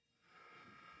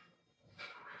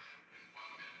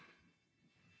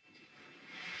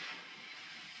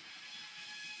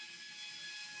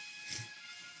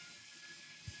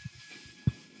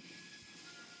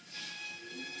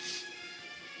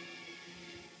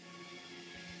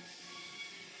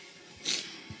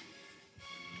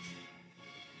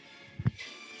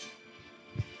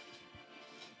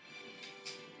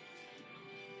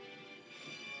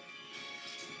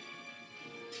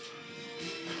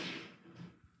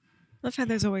 Love how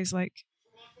there's always like,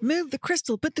 move the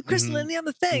crystal, put the crystal in the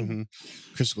other thing.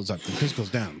 Mm-hmm. Crystal goes up, the crystal goes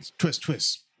down. Twist,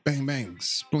 twist. Bang, bang.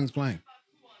 Spling, splang.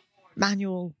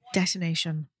 Manual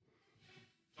detonation.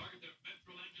 Target their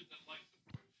ventral engines and light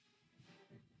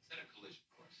support. Set a collision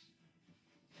course.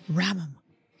 Ram 'em.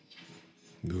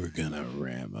 We're gonna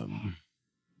ram him.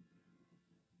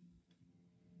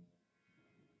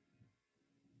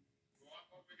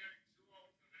 We're getting too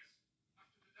old for this.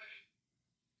 After today,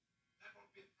 that won't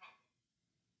be a problem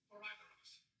for either of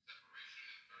us. Separation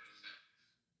in 30 seconds.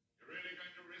 You're really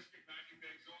going to risk igniting the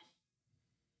exhaust?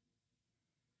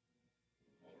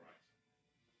 All right.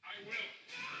 I will.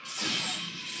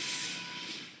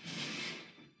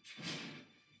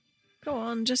 Go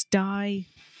on, just die.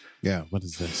 Yeah, what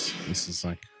is this? This is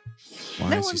like... Why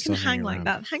No is one he can still hang hanging like around?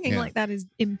 that. Hanging Yeah. like that is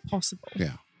impossible.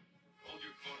 Yeah. Hold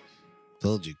your course.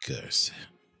 Told you, curse.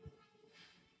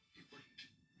 He wouldn't.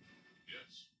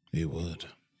 Yes. He would.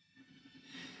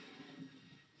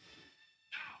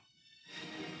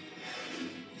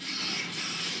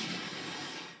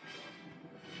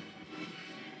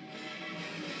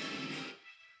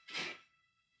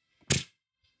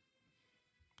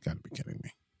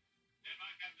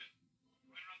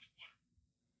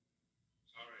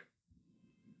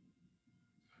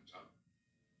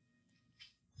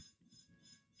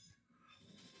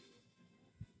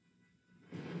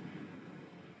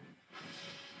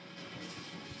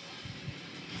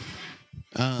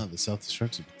 Ah, the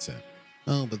self-destruction set.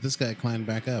 Oh, but this guy climbed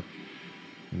back up.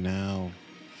 And now,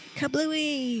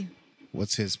 Kablooey!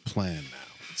 what's his plan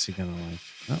now? Is he gonna like?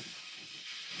 Oh,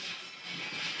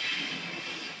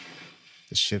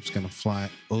 the ship's gonna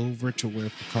fly over to where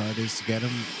Picard is to get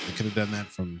him. They could have done that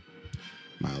from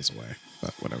miles away,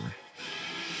 but whatever.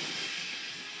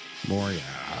 Moria.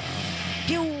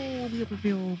 Pew, pew, pew,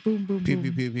 pew, boom, boom, Pew boom.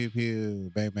 pew pew pew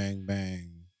pew. Bang bang bang.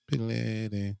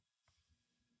 Lady.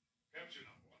 Capture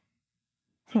number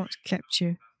 1. What kept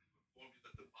you? Informed you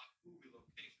that the Baku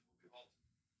relocation will be halted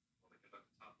while they conduct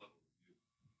a top-level review.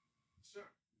 Sir,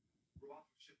 we're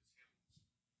off the ship is handling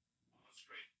this. On the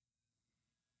screen.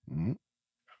 Mhm.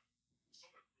 The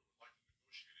solar crew would like to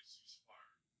negotiate a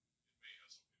ceasefire. It may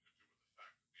have something to do with the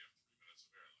fact that we have 3 minutes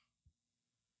of air left.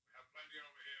 We have plenty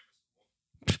over here, Mr.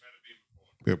 Wolf. Better be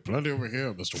informed. We have plenty over here,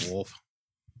 Mr. Wolf.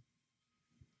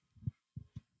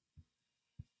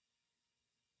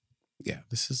 Yeah,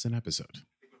 this is an episode.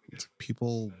 It's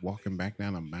people walking back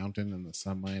down a mountain in the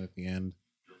sunlight at the end.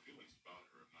 Your feelings about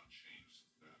her have not changed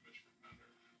since I met you,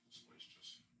 Commander. This place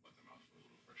just let them out for a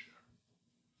little fresh air. I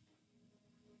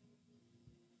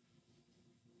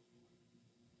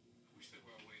wish there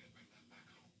were a way to bring that back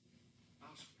home.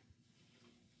 Honestly.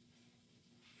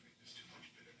 I'm afraid there's too much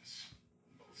bitterness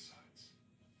on both sides.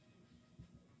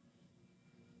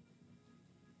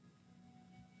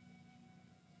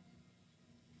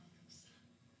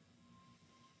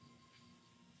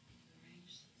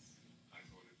 I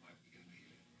thought it might begin the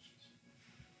healing process.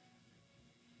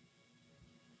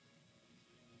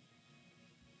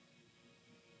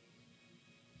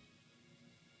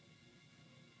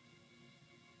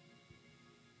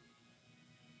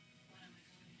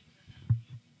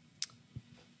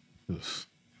 Oof.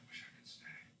 I wish I could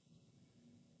stay.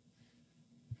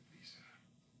 These are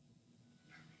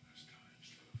perilous times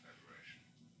for the Federation.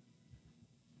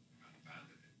 Not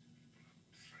abandon it to people I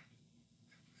would threaten.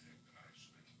 They would think that I've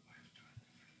spent a lifetime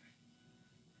defending.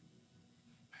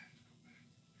 I have to go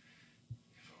back.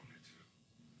 If only to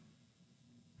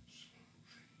slow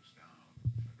things down.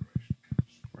 The Federation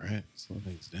Council. Right, slow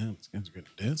things down. These guys are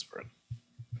getting desperate.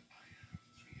 But I have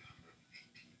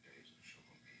 318 days of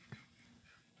shore leave coming.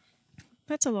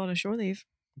 That's a lot of shore leave.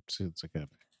 See, it's like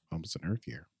almost an Earth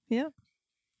year. Yeah.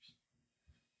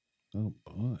 Oh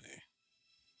boy.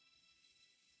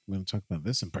 I'm going to talk about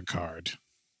this in Picard.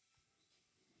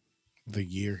 The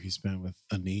year he spent with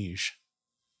Anish.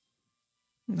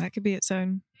 That could be its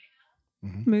own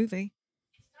Mhm. movie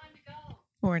It's time to go.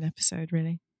 or an episode,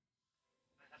 really.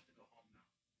 I have to go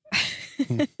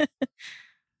home now.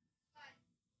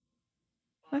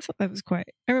 I thought that was quite.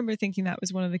 I remember thinking that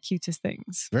was one of the cutest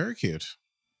things. Very cute.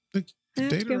 The I have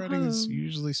to data go writing is home.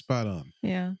 usually spot on.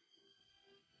 Yeah.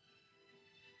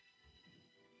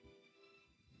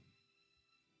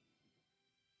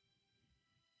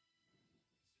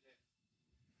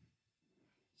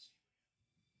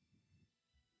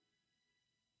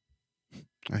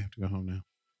 I have to go home now.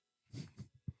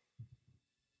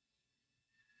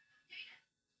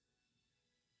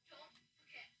 Don't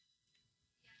forget.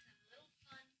 You have to have a little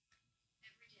fun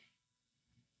every day.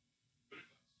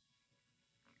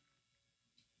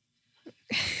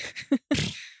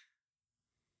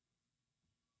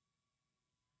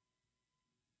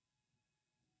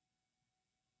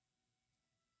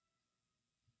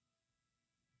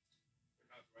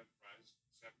 Picard to Enterprise,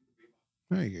 7 to be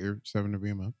locked. Hey, you're 7 to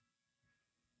beam up.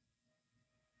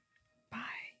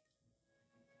 Bye.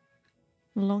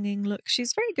 Longing look.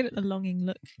 She's very good at the longing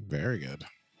look. Very good.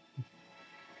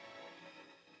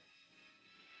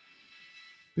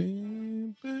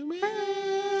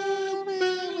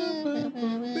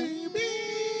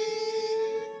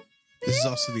 This is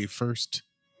also the first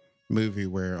movie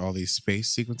where all these space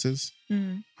sequences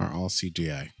Mm. are all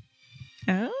CGI.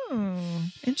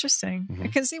 Oh, interesting. I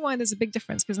Mhm. can see why there's a big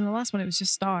difference because in the last one it was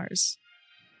just stars.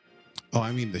 Oh,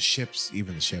 I mean the ships.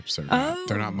 Even the ships are not.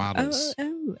 They're not models.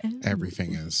 Oh.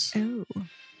 Everything is Oh.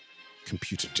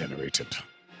 computer generated.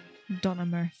 Donna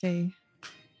Murphy.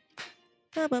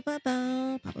 Ba, ba, ba,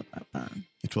 ba, ba, ba, ba, ba.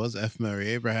 It was F. Murray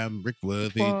Abraham, Rick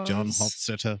Worthy, John Was.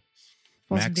 Holstetter,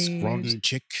 Was Max indeed.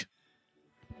 Groddenchick.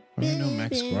 I don't know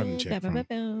Max Groddenchick Ba, ba, ba,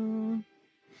 from. ba.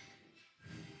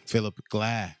 Philip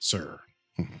Glasser.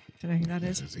 Don't know who that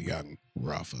This is. is a young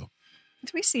Raffo.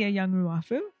 Did we see a young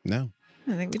Ruafu? No,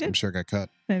 I think we I'm did. sure it got cut.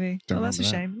 Maybe. Don't Well, that's a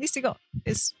remember that. shame. At least he got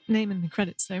his name in the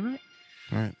credits, though, right?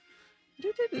 All right.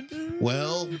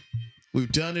 Well,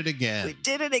 we've done it again. we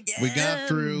did it again. We got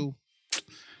through.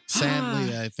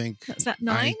 Sadly, I think That's that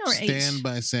 9 I or 8? stand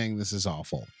by saying this is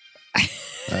awful.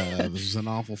 This is an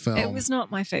awful film. It was not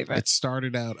my favorite. It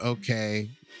started out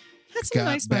okay. Had some got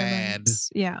nice bad. moments.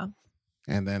 Yeah.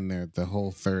 And then the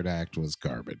whole third act was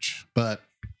garbage. But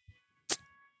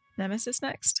Nemesis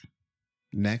next.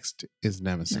 next is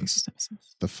Nemesis, Nemesis.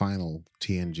 the final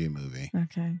TNG movie,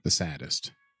 Okay. the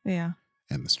saddest Yeah.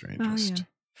 and the strangest. Oh, yeah.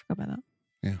 Forgot about that.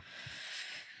 Yeah.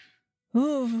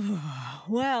 Oh,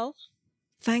 well,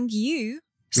 thank you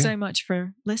so much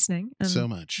for listening and So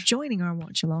much. joining our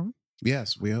watch along.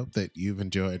 Yes, we hope that you've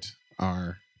enjoyed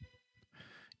our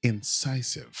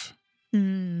incisive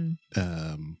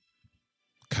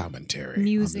commentary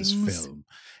Musings. on this film.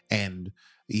 And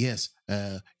yes,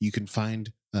 you can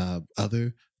find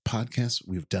other podcasts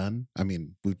we've done. I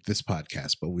mean, this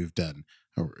podcast, but we've done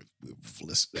we've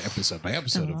listened episode by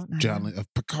episode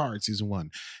of Picard season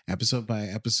 1, episode by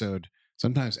episode,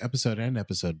 sometimes episode and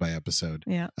episode by episode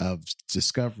of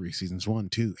Discovery seasons 1,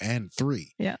 2, and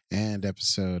 3. Yeah. And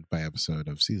episode by episode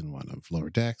of season 1 of Lower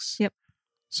Decks. Yep.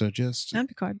 So just And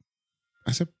Picard.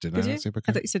 I said, did I say Picard?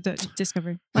 I thought you said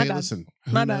Discovery. My bad. Listen,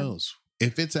 who My bad. knows?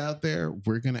 If it's out there,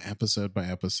 we're going to episode by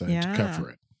episode cover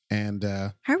it. And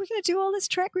how are we going to do all this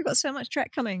Trek? We've got so much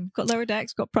Trek coming. We've got Lower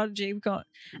Decks, we've got Prodigy,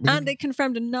 and they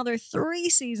confirmed another 3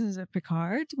 seasons of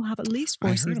Picard. We'll have at least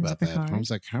 4 seasons of Picard. I heard about that. I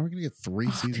was like, how are we going to get 3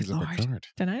 seasons of Picard?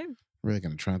 Don't know. Really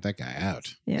going to trot that guy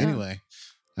out. Yeah. Anyway.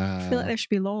 I feel like there should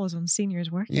be laws on seniors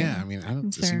working. Yeah, I mean,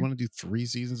 does he want to do 3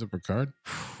 seasons of Picard?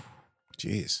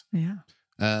 Jeez. Yeah.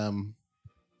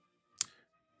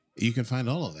 You can find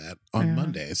all of that on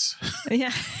Mondays.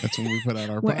 Yeah. That's when we put out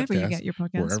our Wherever podcast. you get your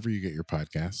podcast. Wherever you get your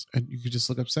podcasts. And you can just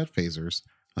look up Set Phasers,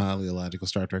 the illogical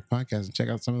Star Trek podcast, and check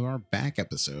out some of our back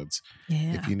episodes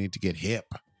if you need to get hip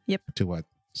to what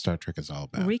Star Trek is all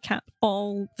about. Recap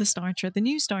all the Star Trek, the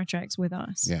new Star Treks with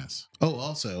us. Yes. Oh,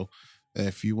 also,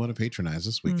 if you want to patronize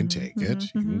us, we can take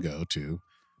it. You can go to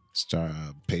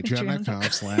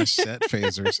patreon.com/Set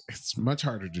Phasers. It's much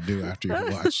harder to do after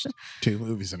you've watched 2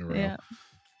 movies in a row. Yeah.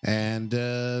 And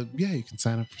you can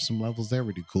sign up for some levels there.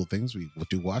 We do cool things. We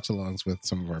do watch-alongs with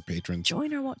some of our patrons.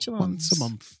 Join our watch-alongs once a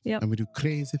month. Yep. And we do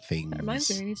crazy things. That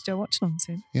reminds me, we need to do a watch-along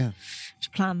soon. Yeah.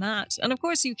 Should plan that. And of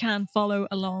course, you can follow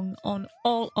along on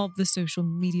all of the social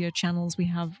media channels we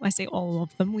have. I say all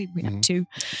of them. We have 2.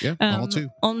 Yeah, all 2.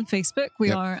 On Facebook, we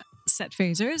are Set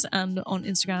Phasers, and on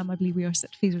Instagram, I believe we are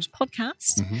Set Phasers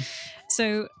Podcast.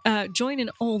 So join in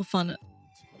all the fun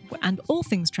and all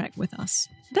things Trek with us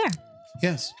there.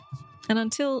 Yes. And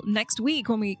until next week,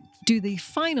 when we do the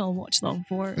final watch along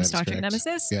for Star Trek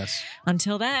Nemesis. Yes.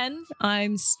 Until then,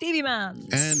 I'm Stevie Mans.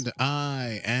 And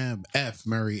I am F.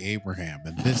 Murray Abraham.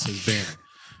 And this has been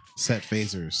Set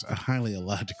Phasers, a highly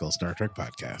illogical Star Trek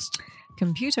podcast.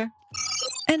 Computer.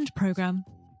 End program.